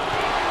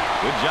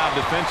 Good job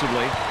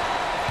defensively.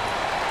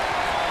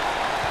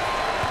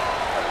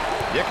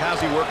 Dick, how's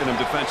he working him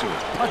defensively?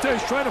 I tell you,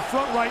 he's trying to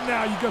front right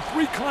now. You got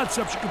three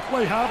concepts. You can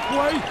play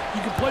halfway,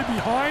 you can play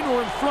behind,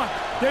 or in front.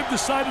 They've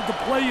decided to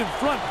play in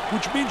front,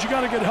 which means you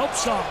got to get help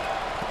side.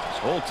 This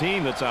whole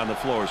team that's on the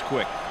floor is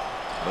quick.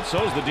 But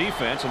so's the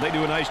defense, and they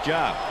do a nice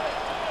job.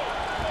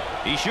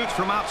 He shoots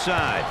from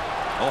outside.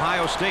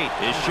 Ohio State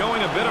is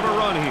showing a bit of a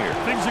run here.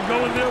 Things are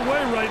going their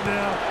way right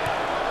now.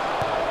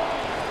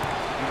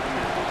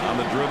 On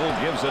the dribble,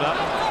 gives it up.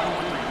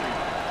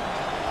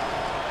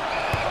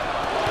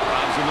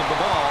 Robs him of the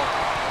ball.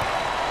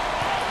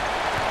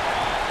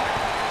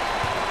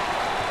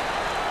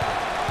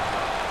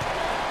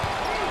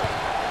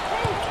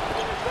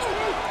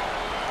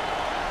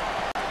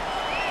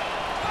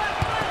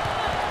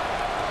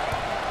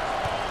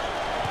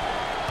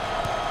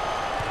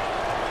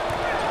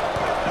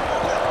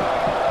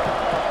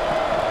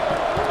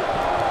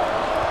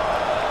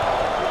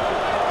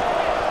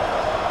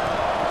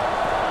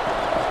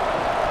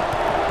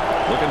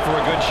 For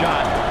a good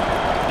shot.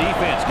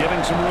 Defense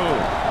giving some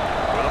room.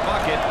 For the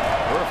bucket.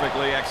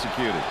 Perfectly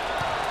executed.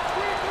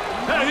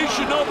 Hey, he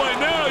should know by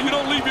now you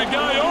don't leave your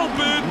guy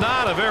open.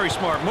 Not a very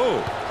smart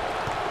move.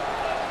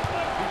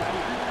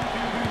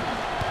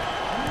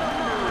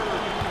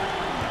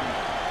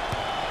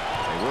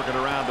 They work it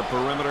around the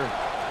perimeter.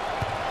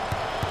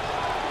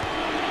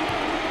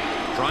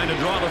 Trying to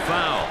draw the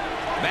foul.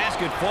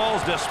 Basket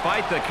falls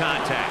despite the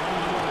contact.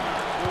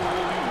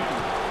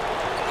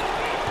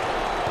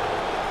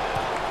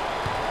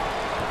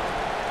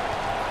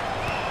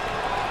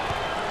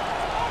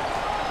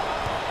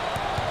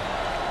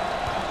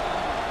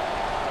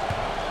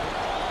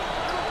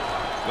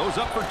 Goes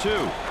up for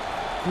two.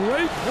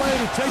 Great play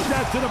to take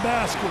that to the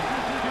basket.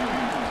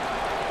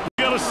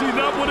 You got to see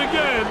that one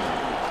again.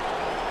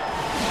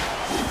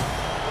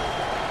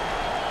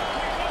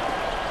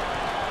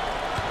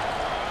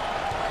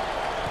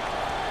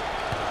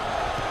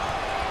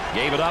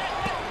 Gave it up.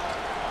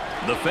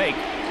 The fake.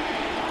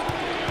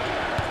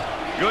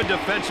 Good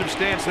defensive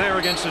stance there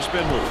against the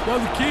spin move. Well,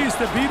 the key is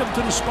to beat him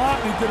to the spot,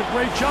 and he did a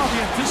great job. He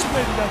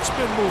anticipated that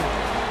spin move.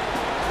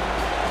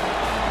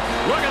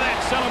 Look at that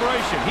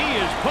celebration. He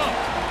is pumped.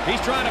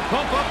 He's trying to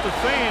pump up the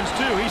fans,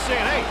 too. He's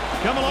saying, hey,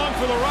 come along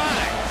for the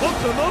ride. Pump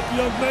them up,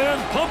 young man.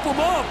 Pump them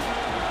up.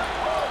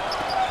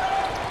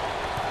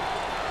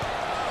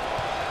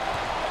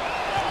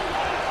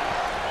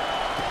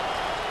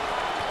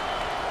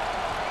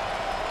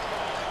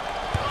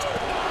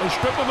 They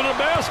strip him of the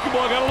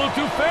basketball. Got a little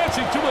too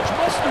fancy. Too much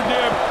mustard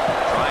there.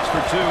 Tries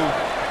for two.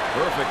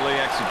 Perfectly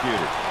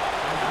executed.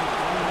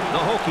 The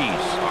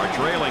Hokies are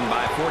trailing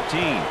by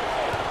 14.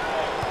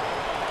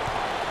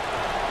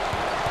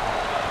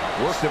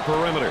 Work the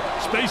perimeter.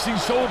 Spacing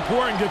so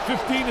important. Get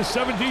 15 to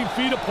 17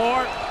 feet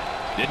apart.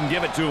 Didn't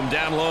give it to him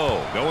down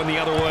low. Going the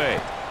other way.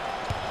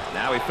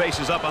 Now he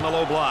faces up on the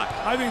low block.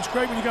 I think it's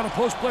great when you got a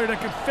post player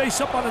that can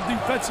face up on a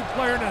defensive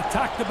player and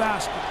attack the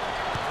basket.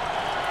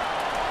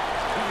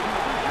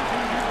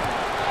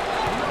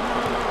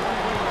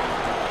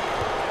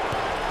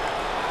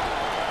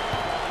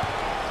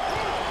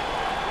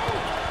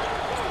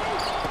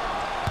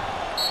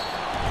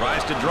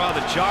 Tries to draw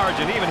the charge,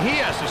 and even he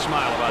has to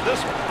smile about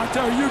this one. I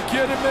tell you,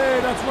 kidding me?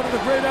 That's one of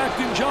the great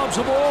acting jobs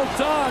of all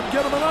time.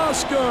 Get him an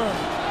Oscar.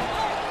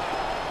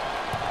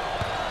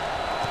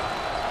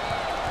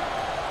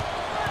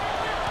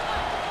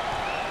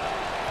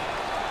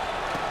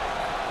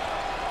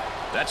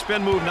 That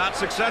spin move not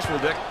successful,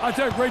 Dick. I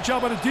tell you, great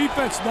job on the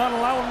defense, not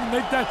allowing him to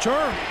make that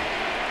turn.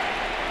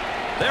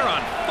 They're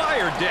on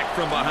fire, Dick,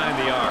 from behind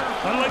the arc.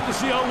 I'd like to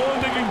see how long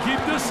they can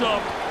keep this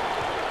up.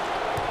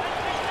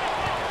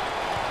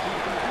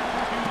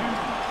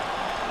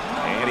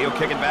 And he'll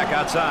kick it back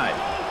outside.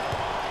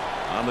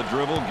 On the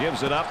dribble,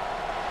 gives it up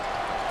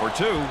for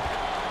two.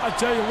 I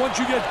tell you, once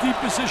you get deep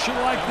position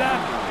like that,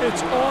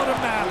 it's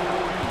automatic.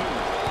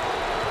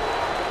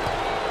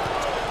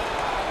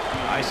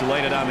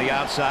 Isolated on the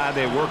outside.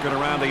 They're working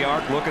around the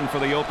arc, looking for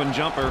the open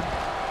jumper.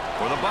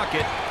 For the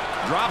bucket.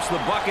 Drops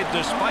the bucket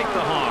despite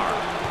the harm.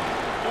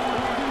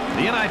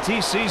 The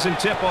NIT season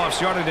tip-off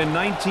started in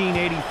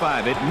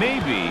 1985. It may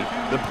be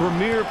the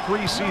premier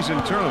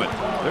preseason tournament.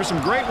 There's some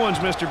great ones,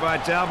 Mr.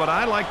 Vitale, but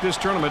I like this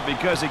tournament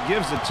because it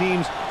gives the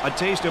teams a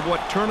taste of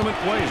what tournament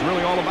play is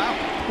really all about.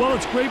 Well,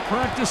 it's great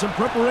practice and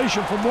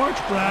preparation for March,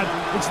 Brad.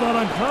 It's not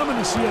uncommon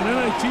to see an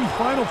NIT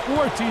Final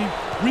Four team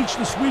reach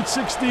the Sweet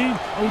 16,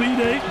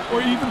 Elite 8,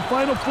 or even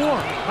Final Four.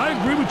 I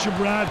agree with you,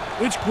 Brad.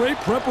 It's great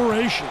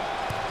preparation.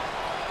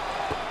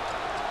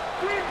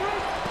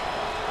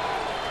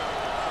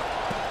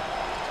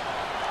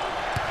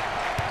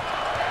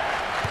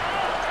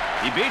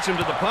 He beats him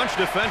to the punch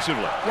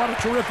defensively. What a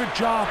terrific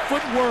job.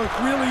 Footwork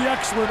really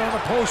excellent on the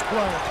post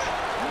play.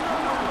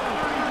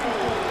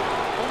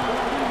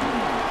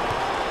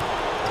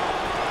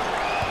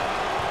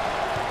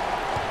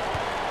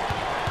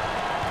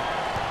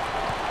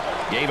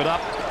 Gave it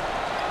up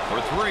for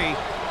three.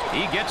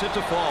 He gets it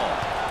to fall.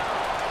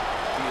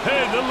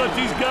 Hey, don't let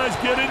these guys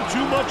get in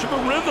too much of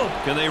a rhythm.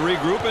 Can they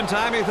regroup in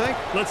time, you think?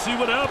 Let's see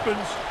what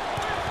happens.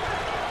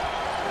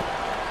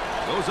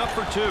 Goes up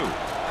for two.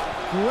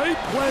 Great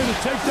play to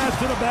take that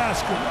to the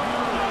basket.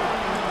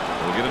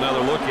 We'll get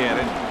another look at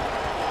it.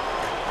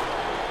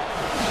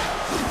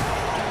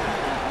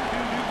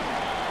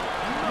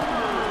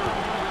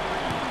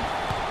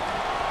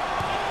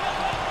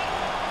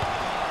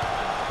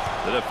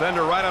 The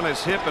defender right on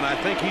his hip, and I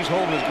think he's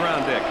holding his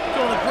ground, Dick.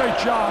 Doing a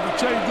great job. I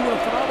tell you, doing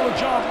a phenomenal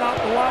job not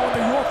allowing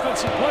the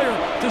offensive player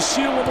to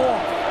seal him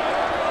off.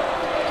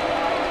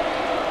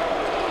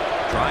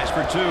 Tries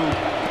for two.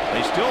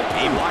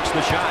 He blocks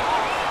the shot.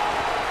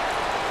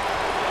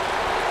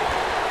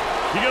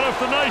 He got off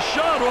the nice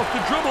shot off the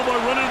dribble by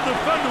running the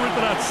defender into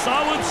that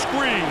solid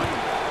screen.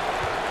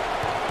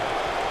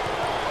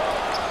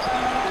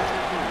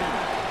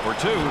 For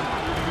two,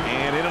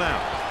 and in and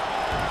out.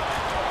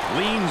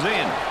 Leans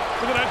in.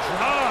 Look at that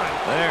drive.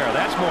 There,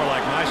 that's more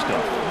like my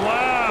stuff.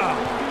 Wow.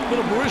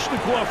 Little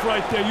Barishnikov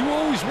right there. You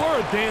always were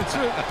a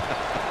dancer.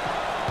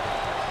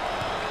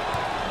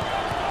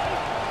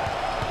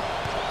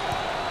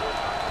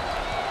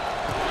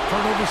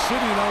 Turnover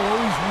City, they'll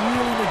always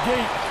really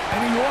negate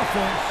any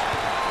offense.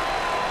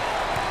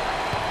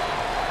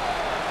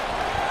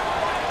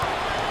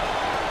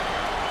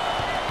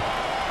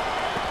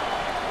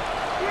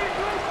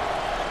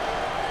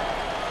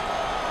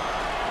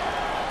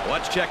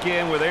 Let's check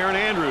in with Erin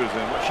Andrews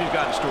and what she's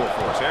got in store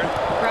for us. Erin?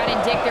 Brad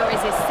and Dick, there is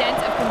a sense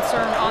of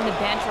concern on the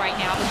bench right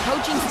now. The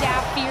coaching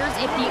staff fears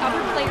if the other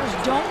players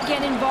don't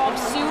get involved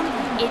soon,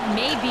 it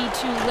may be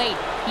too late.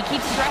 He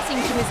keeps stressing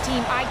to his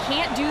team, I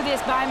can't do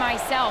this by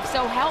myself,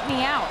 so help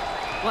me out.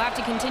 We'll have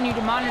to continue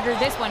to monitor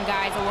this one,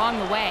 guys, along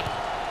the way.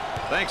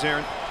 Thanks,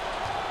 Erin.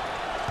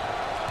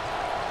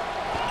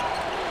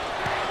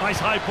 Nice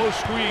high post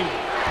screen.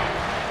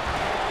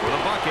 For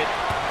the bucket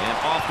and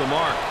off the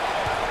mark.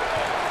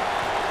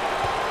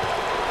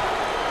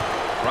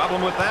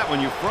 Problem with that,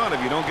 when you front,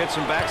 if you don't get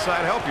some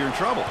backside help, you're in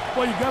trouble.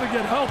 Well, you got to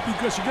get help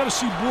because you got to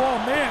see ball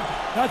man.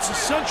 That's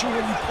essential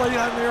when you play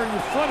down there and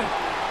you're fronting.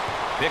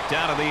 Picked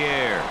out of the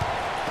air.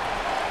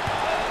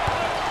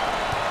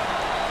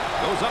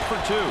 Goes up for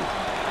two.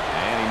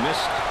 And he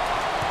missed.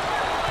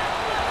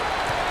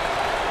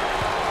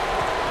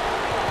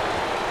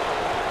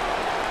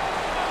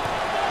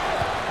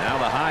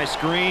 Now the high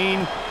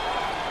screen.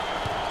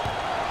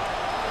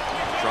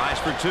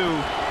 Tries for two.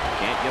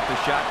 Can't get the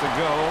shot to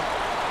go.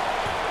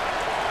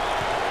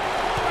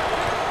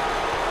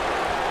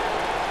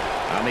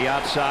 On the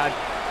outside.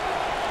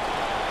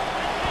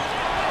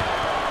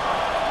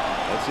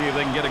 Let's see if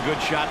they can get a good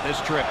shot this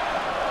trip.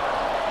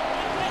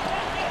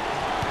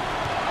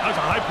 That's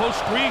a high post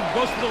screen.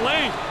 Goes to the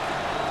lane.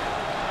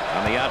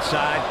 On the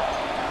outside.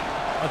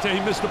 I'll tell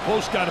you, he missed the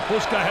post guy. The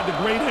post guy had the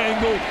great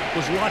angle,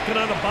 was locking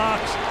on the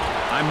box.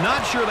 I'm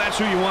not sure that's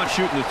who you want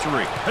shooting the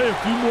three. Hey, a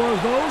few more of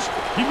those,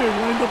 he may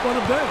wind up on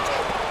a bench.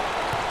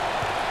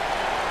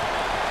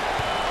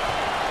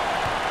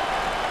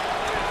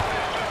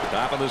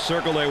 Top of the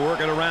circle, they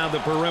work it around the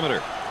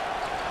perimeter.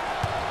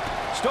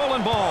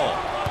 Stolen ball.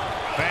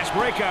 Fast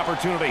break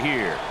opportunity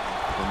here.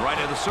 From right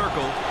of the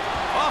circle.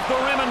 Off the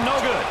rim and no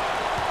good.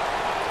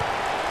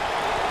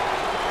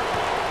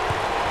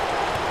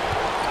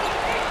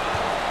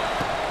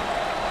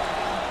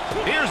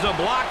 Here's a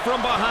block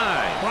from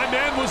behind. My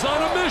man was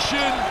on a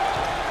mission.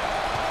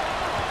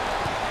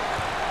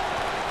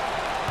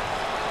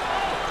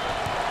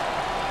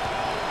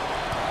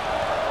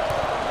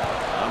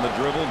 On the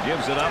dribble,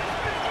 gives it up.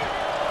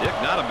 Dick,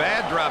 not a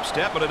bad drop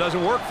step, but it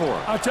doesn't work for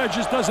him. I'll tell you,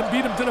 just doesn't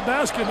beat him to the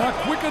basket. Not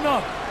quick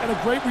enough. And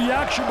a great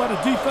reaction by the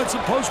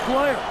defensive post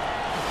player.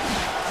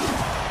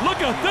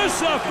 Look at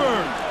this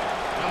effort.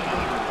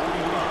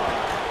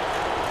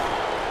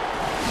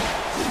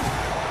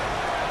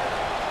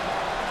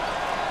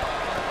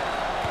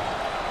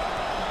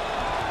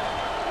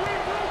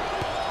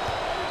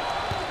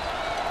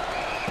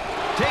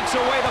 Takes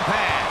away the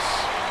pass.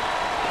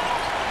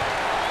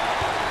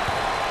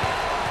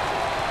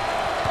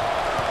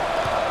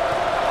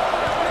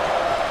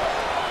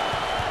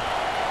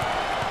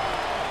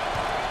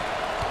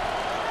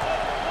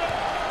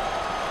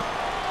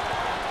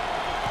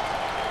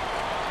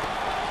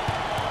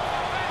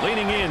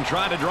 Leaning in,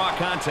 trying to draw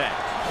contact.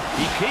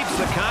 He keeps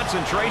the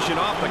concentration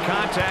off the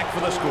contact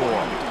for the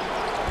score.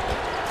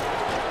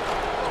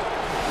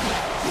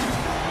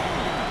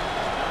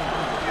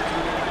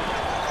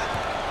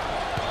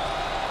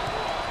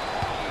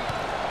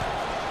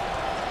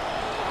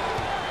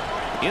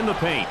 In the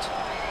paint.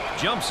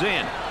 Jumps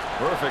in.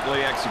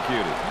 Perfectly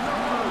executed.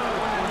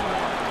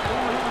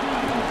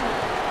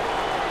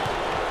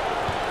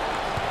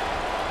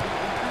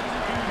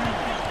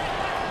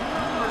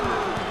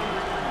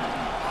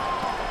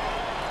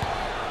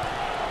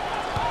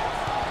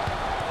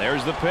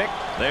 There's the pick.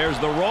 There's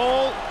the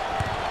roll.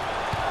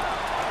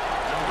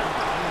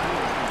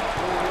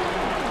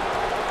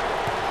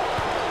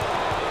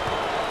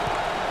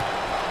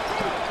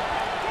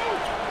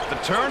 The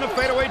turn, a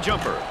fadeaway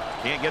jumper.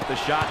 Can't get the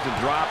shot to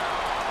drop.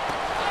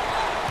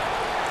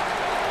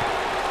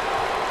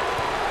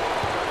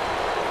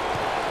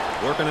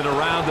 Working it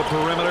around the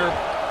perimeter.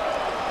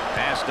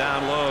 Pass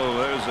down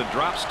low. There's a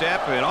drop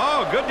step, and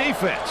oh, good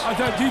defense. I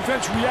thought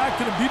defense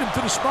reacted and beat him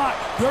to the spot.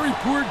 Very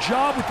poor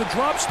job with the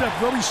drop step,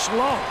 very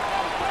slow.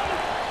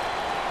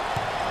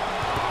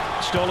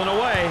 Stolen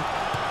away.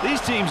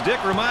 These teams,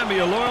 Dick, remind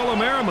me of Loyola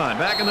Marymount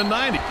back in the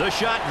 90s. The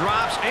shot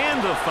drops and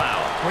the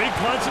foul. Great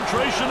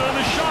concentration on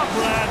the shot,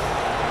 Brad.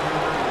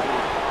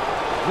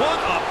 What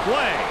a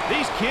play.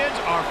 These kids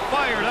are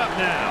fired up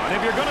now. And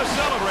if you're going to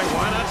celebrate,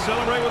 why not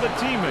celebrate with a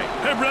teammate?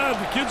 Hey, Brad,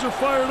 the kids are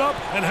fired up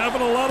and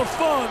having a lot of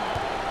fun.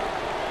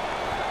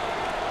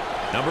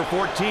 Number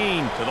 14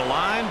 to the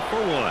line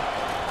for one.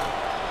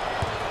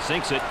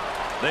 Sinks it.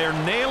 They're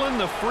nailing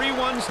the free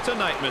ones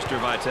tonight, Mr.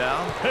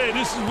 Vitale. Hey,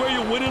 this is where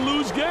you win and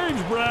lose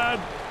games, Brad.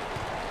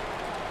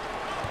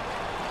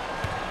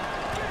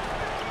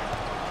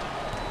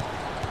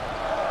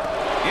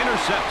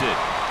 Intercepted.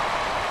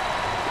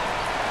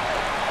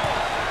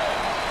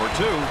 For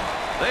two.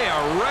 They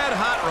are red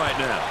hot right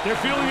now. They're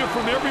feeling it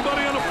from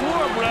everybody on the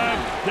floor, Brad.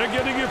 They're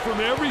getting it from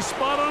every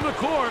spot on the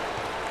court.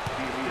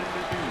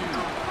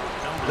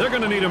 They're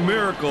going to need a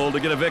miracle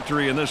to get a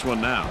victory in this one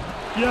now.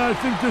 Yeah, I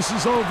think this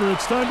is over.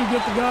 It's time to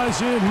get the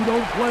guys in who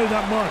don't play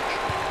that much.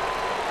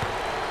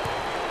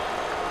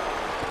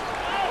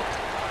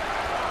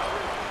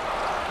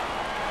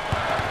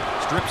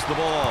 Strips the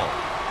ball.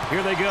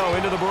 Here they go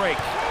into the break.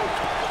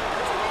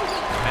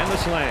 And the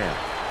slam.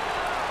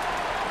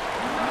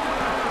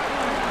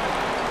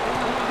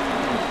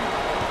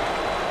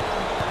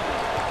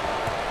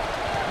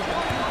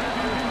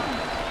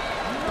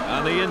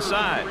 On the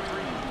inside.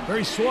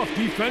 Very soft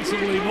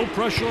defensively, no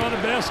pressure on the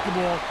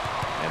basketball.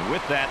 And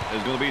with that,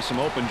 there's going to be some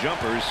open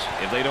jumpers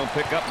if they don't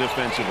pick up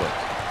defensively.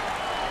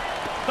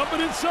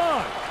 Coming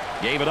inside.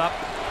 Gave it up.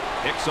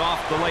 Picks off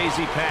the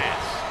lazy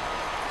pass.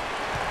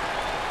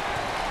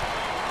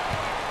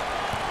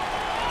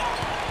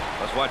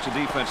 Let's watch the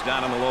defense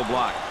down on the low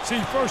block. See,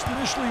 first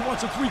initially he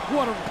wants a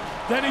three-quarter.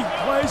 Then he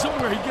plays it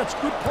where he gets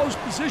good post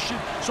position,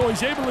 so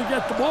he's able to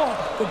get the ball.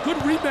 But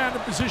good rebound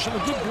in position,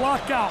 a good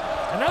block out.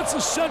 And that's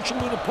essential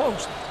in the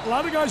post. A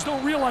lot of guys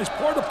don't realize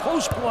part of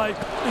post play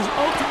is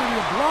ultimately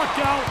to block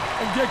out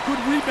and get good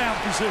rebound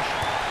position.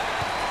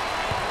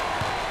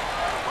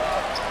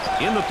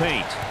 In the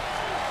paint.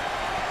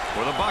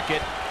 For the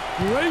bucket.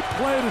 Great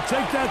play to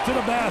take that to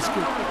the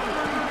basket.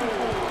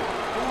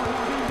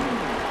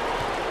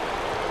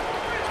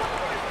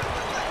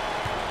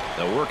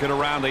 They'll work it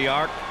around the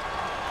arc.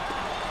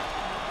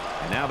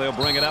 And now they'll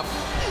bring it up.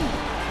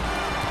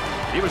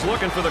 He was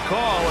looking for the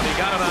call, and he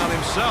got it on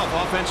himself.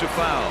 Offensive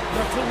foul.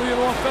 Definitely an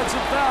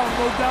offensive foul,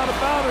 no doubt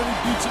about it.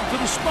 He beats him to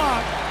the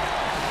spot.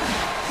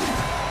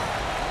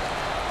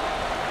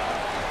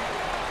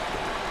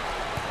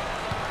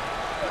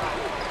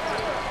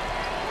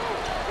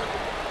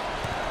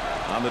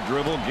 On the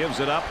dribble, gives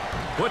it up,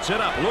 puts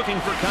it up, looking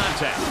for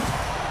contact.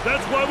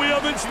 That's why we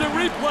have instant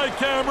replay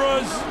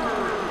cameras.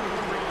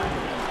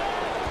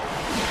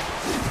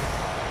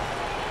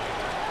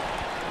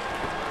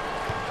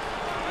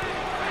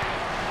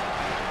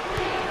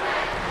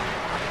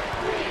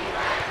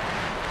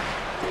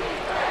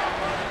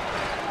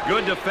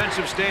 Good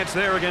defensive stance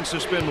there against the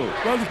spin move.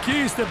 Well, the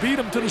key is to beat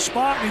him to the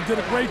spot, and he did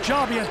a great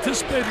job. He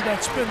anticipated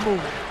that spin move.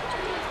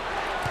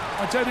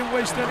 I tell you, he didn't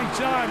waste any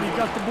time. He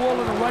got the ball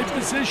in the right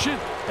position,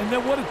 and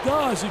then what it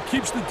does, it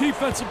keeps the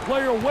defensive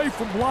player away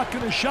from blocking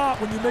a shot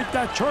when you make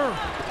that turn.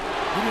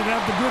 He didn't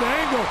have the good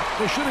angle.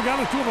 They should have got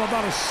it to him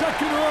about a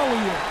second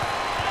earlier.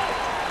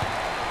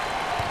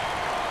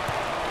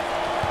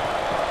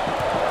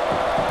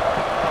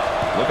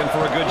 Looking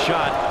for a good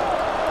shot.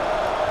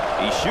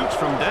 He shoots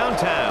from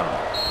downtown.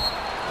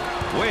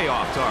 Way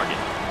off target.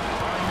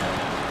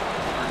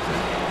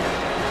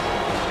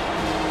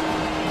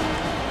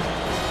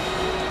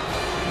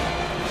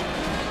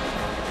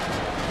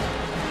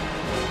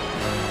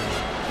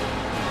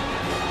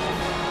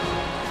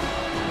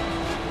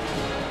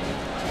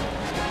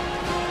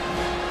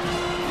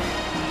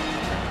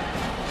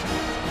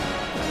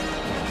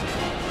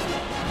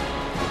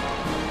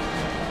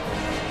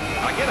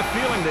 I get a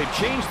feeling they've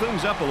changed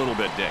things up a little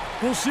bit, Dick.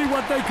 We'll see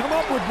what they come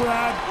up with,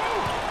 Brad.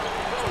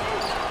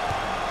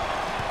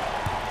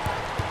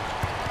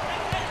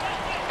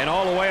 And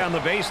all the way on the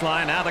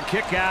baseline, now the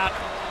kick out.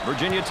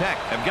 Virginia Tech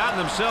have gotten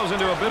themselves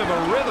into a bit of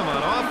a rhythm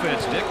on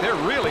offense, Dick. They're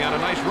really on a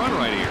nice run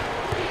right here.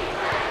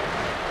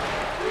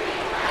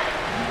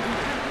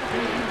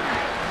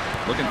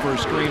 Looking for a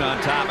screen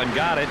on top and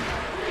got it.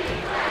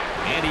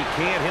 And he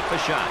can't hit the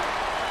shot.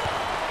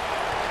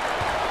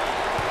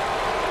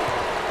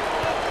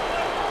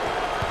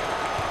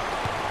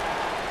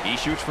 He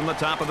shoots from the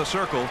top of the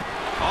circle.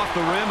 Off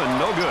the rim and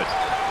no good.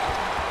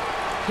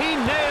 He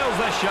nails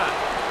the shot.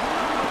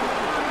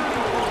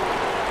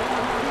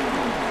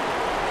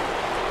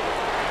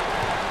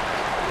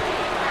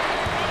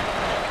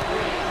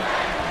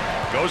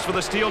 Goes for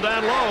the steal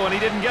down low, and he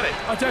didn't get it.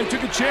 I tell you, he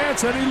took a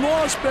chance, and he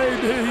lost,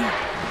 baby.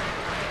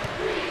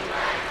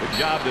 Good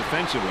job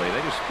defensively.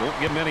 They just won't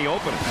give him any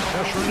opening.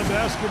 Pressure in the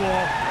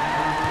basketball.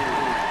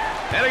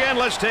 And again,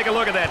 let's take a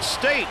look at that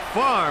State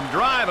Farm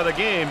drive of the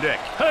game, Dick.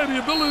 Hey, the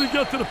ability to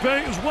get to the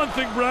paint is one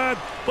thing, Brad,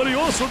 but he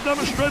also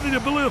demonstrated the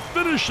ability to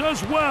finish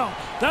as well.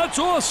 That's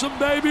awesome,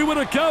 baby, with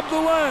a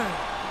capital A.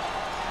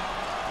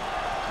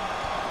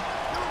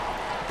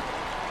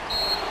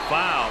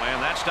 Foul, and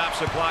that stops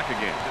the clock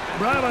again.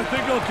 Brad, I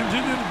think they'll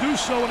continue to do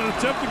so in an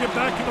attempt to get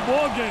back in the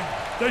ball game.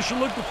 They should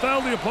look to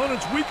foul the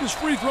opponent's weakest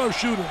free throw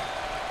shooter.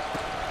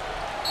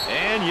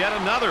 And yet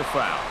another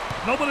foul.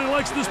 Nobody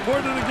likes this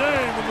part of the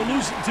game when the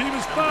losing team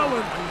is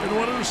fouling in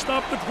order to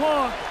stop the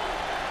clock.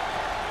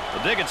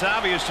 Well, Dick, it's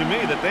obvious to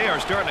me that they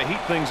are starting to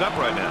heat things up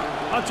right now.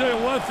 I'll tell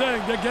you one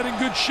thing, they're getting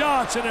good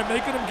shots and they're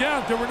making them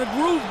count. They're in a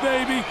groove,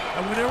 baby.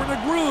 And when they're in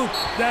a groove,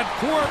 that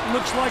court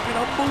looks like an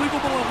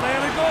unbelievable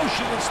Atlantic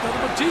Ocean instead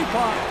of a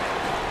teapot.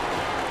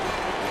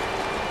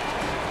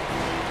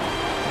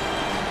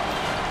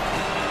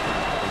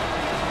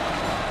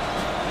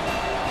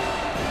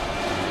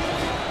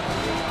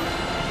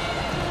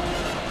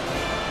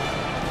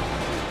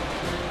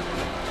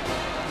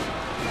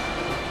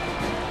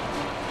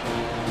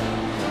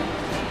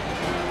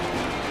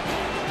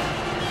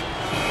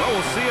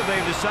 We'll see if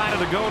they've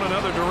decided to go in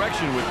another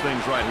direction with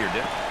things right here,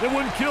 Dick. It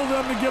wouldn't kill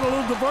them to get a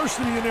little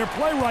diversity in their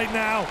play right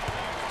now.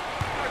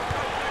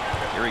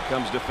 Here Here he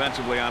comes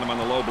defensively on him on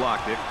the low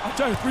block, Dick. I'll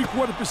tell you,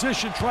 three-quarter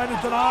position, trying to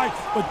deny,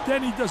 but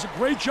then he does a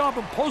great job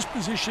in post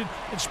position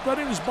and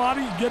spreading his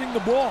body and getting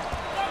the ball.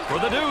 For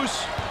the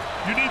deuce.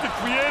 You need to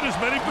create as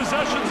many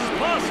possessions as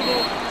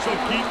possible, so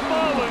keep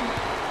fouling.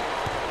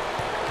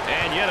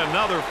 And yet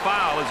another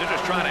foul as they're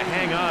just trying to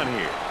hang on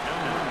here.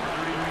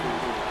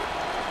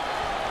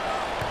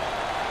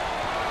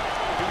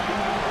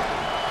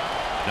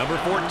 Number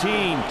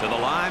 14 to the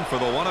line for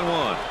the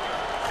 1-and-1.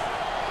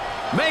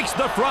 Makes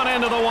the front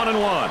end of the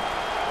 1-and-1.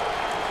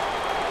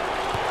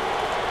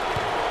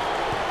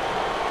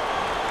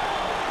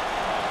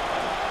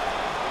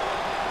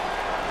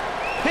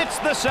 Hits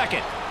the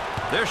second.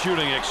 They're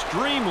shooting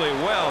extremely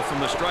well from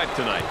the stripe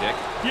tonight, Dick.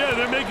 Yeah,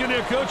 they're making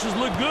their coaches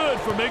look good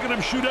for making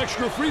them shoot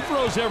extra free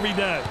throws every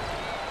day.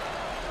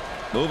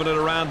 Moving it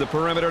around the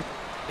perimeter.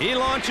 He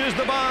launches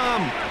the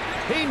bomb.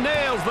 He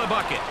nails the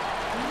bucket.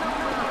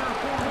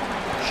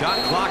 Shot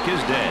clock is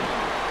dead.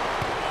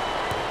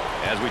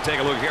 As we take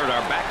a look here at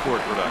our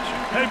backcourt production.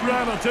 Hey,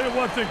 Brad, I'll tell you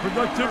one thing.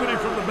 Productivity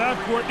from the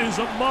backcourt is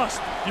a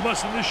must. You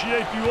must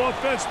initiate the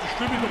offense,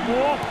 distribute the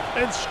ball,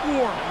 and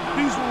score.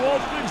 These are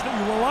all things that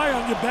you rely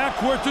on your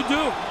backcourt to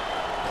do.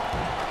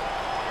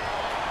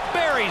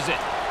 Buries it.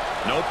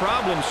 No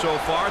problem so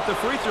far at the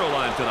free throw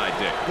line tonight,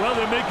 Dick. Well,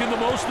 they're making the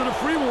most of the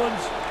free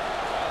ones.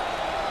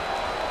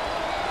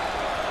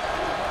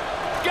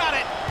 Got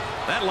it.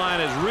 That line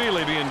is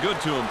really being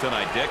good to him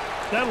tonight, Dick.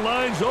 That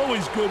line's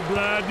always good,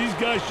 Brad. These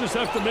guys just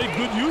have to make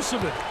good use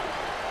of it.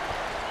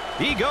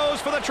 He goes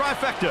for the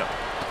trifecta.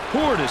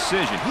 Poor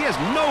decision. He has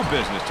no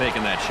business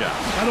taking that shot.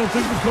 I don't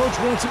think the coach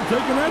wants him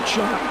taking that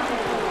shot.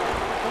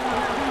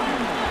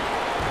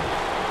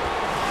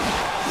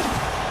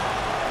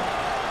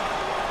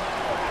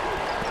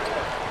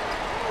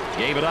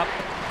 Gave it up.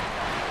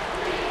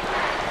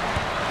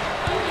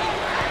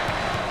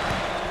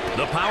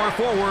 The power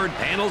forward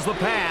handles the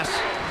pass.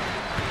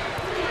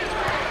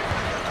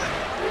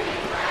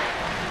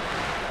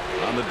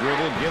 On the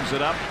dribble, gives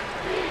it up.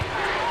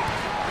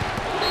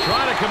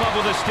 Try to come up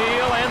with a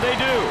steal, and they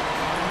do.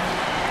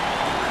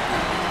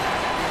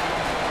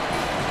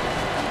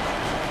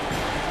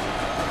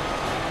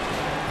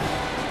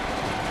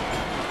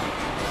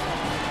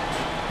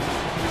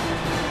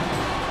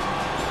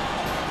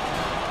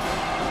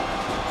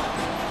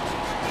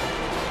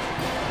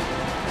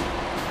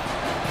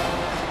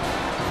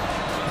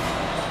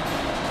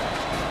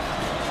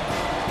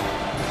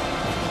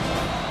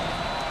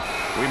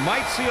 We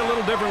might see a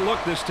little different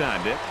look this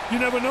time, Dick. You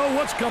never know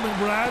what's coming,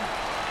 Brad.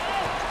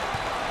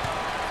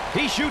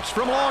 He shoots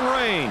from long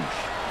range.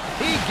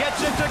 He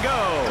gets it to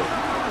go.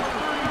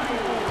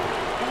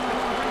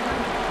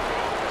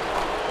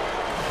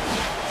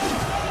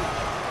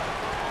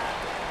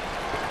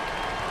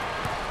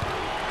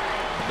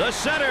 The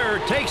center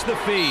takes the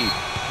feed.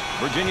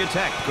 Virginia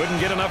Tech couldn't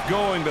get enough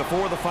going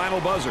before the final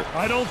buzzer.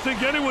 I don't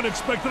think anyone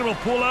expected them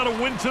to pull out a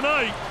win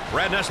tonight.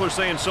 Brad Nessler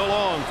saying so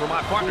long for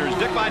my partners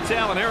Dick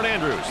Vitale and Aaron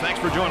Andrews.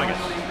 Thanks for joining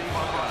us.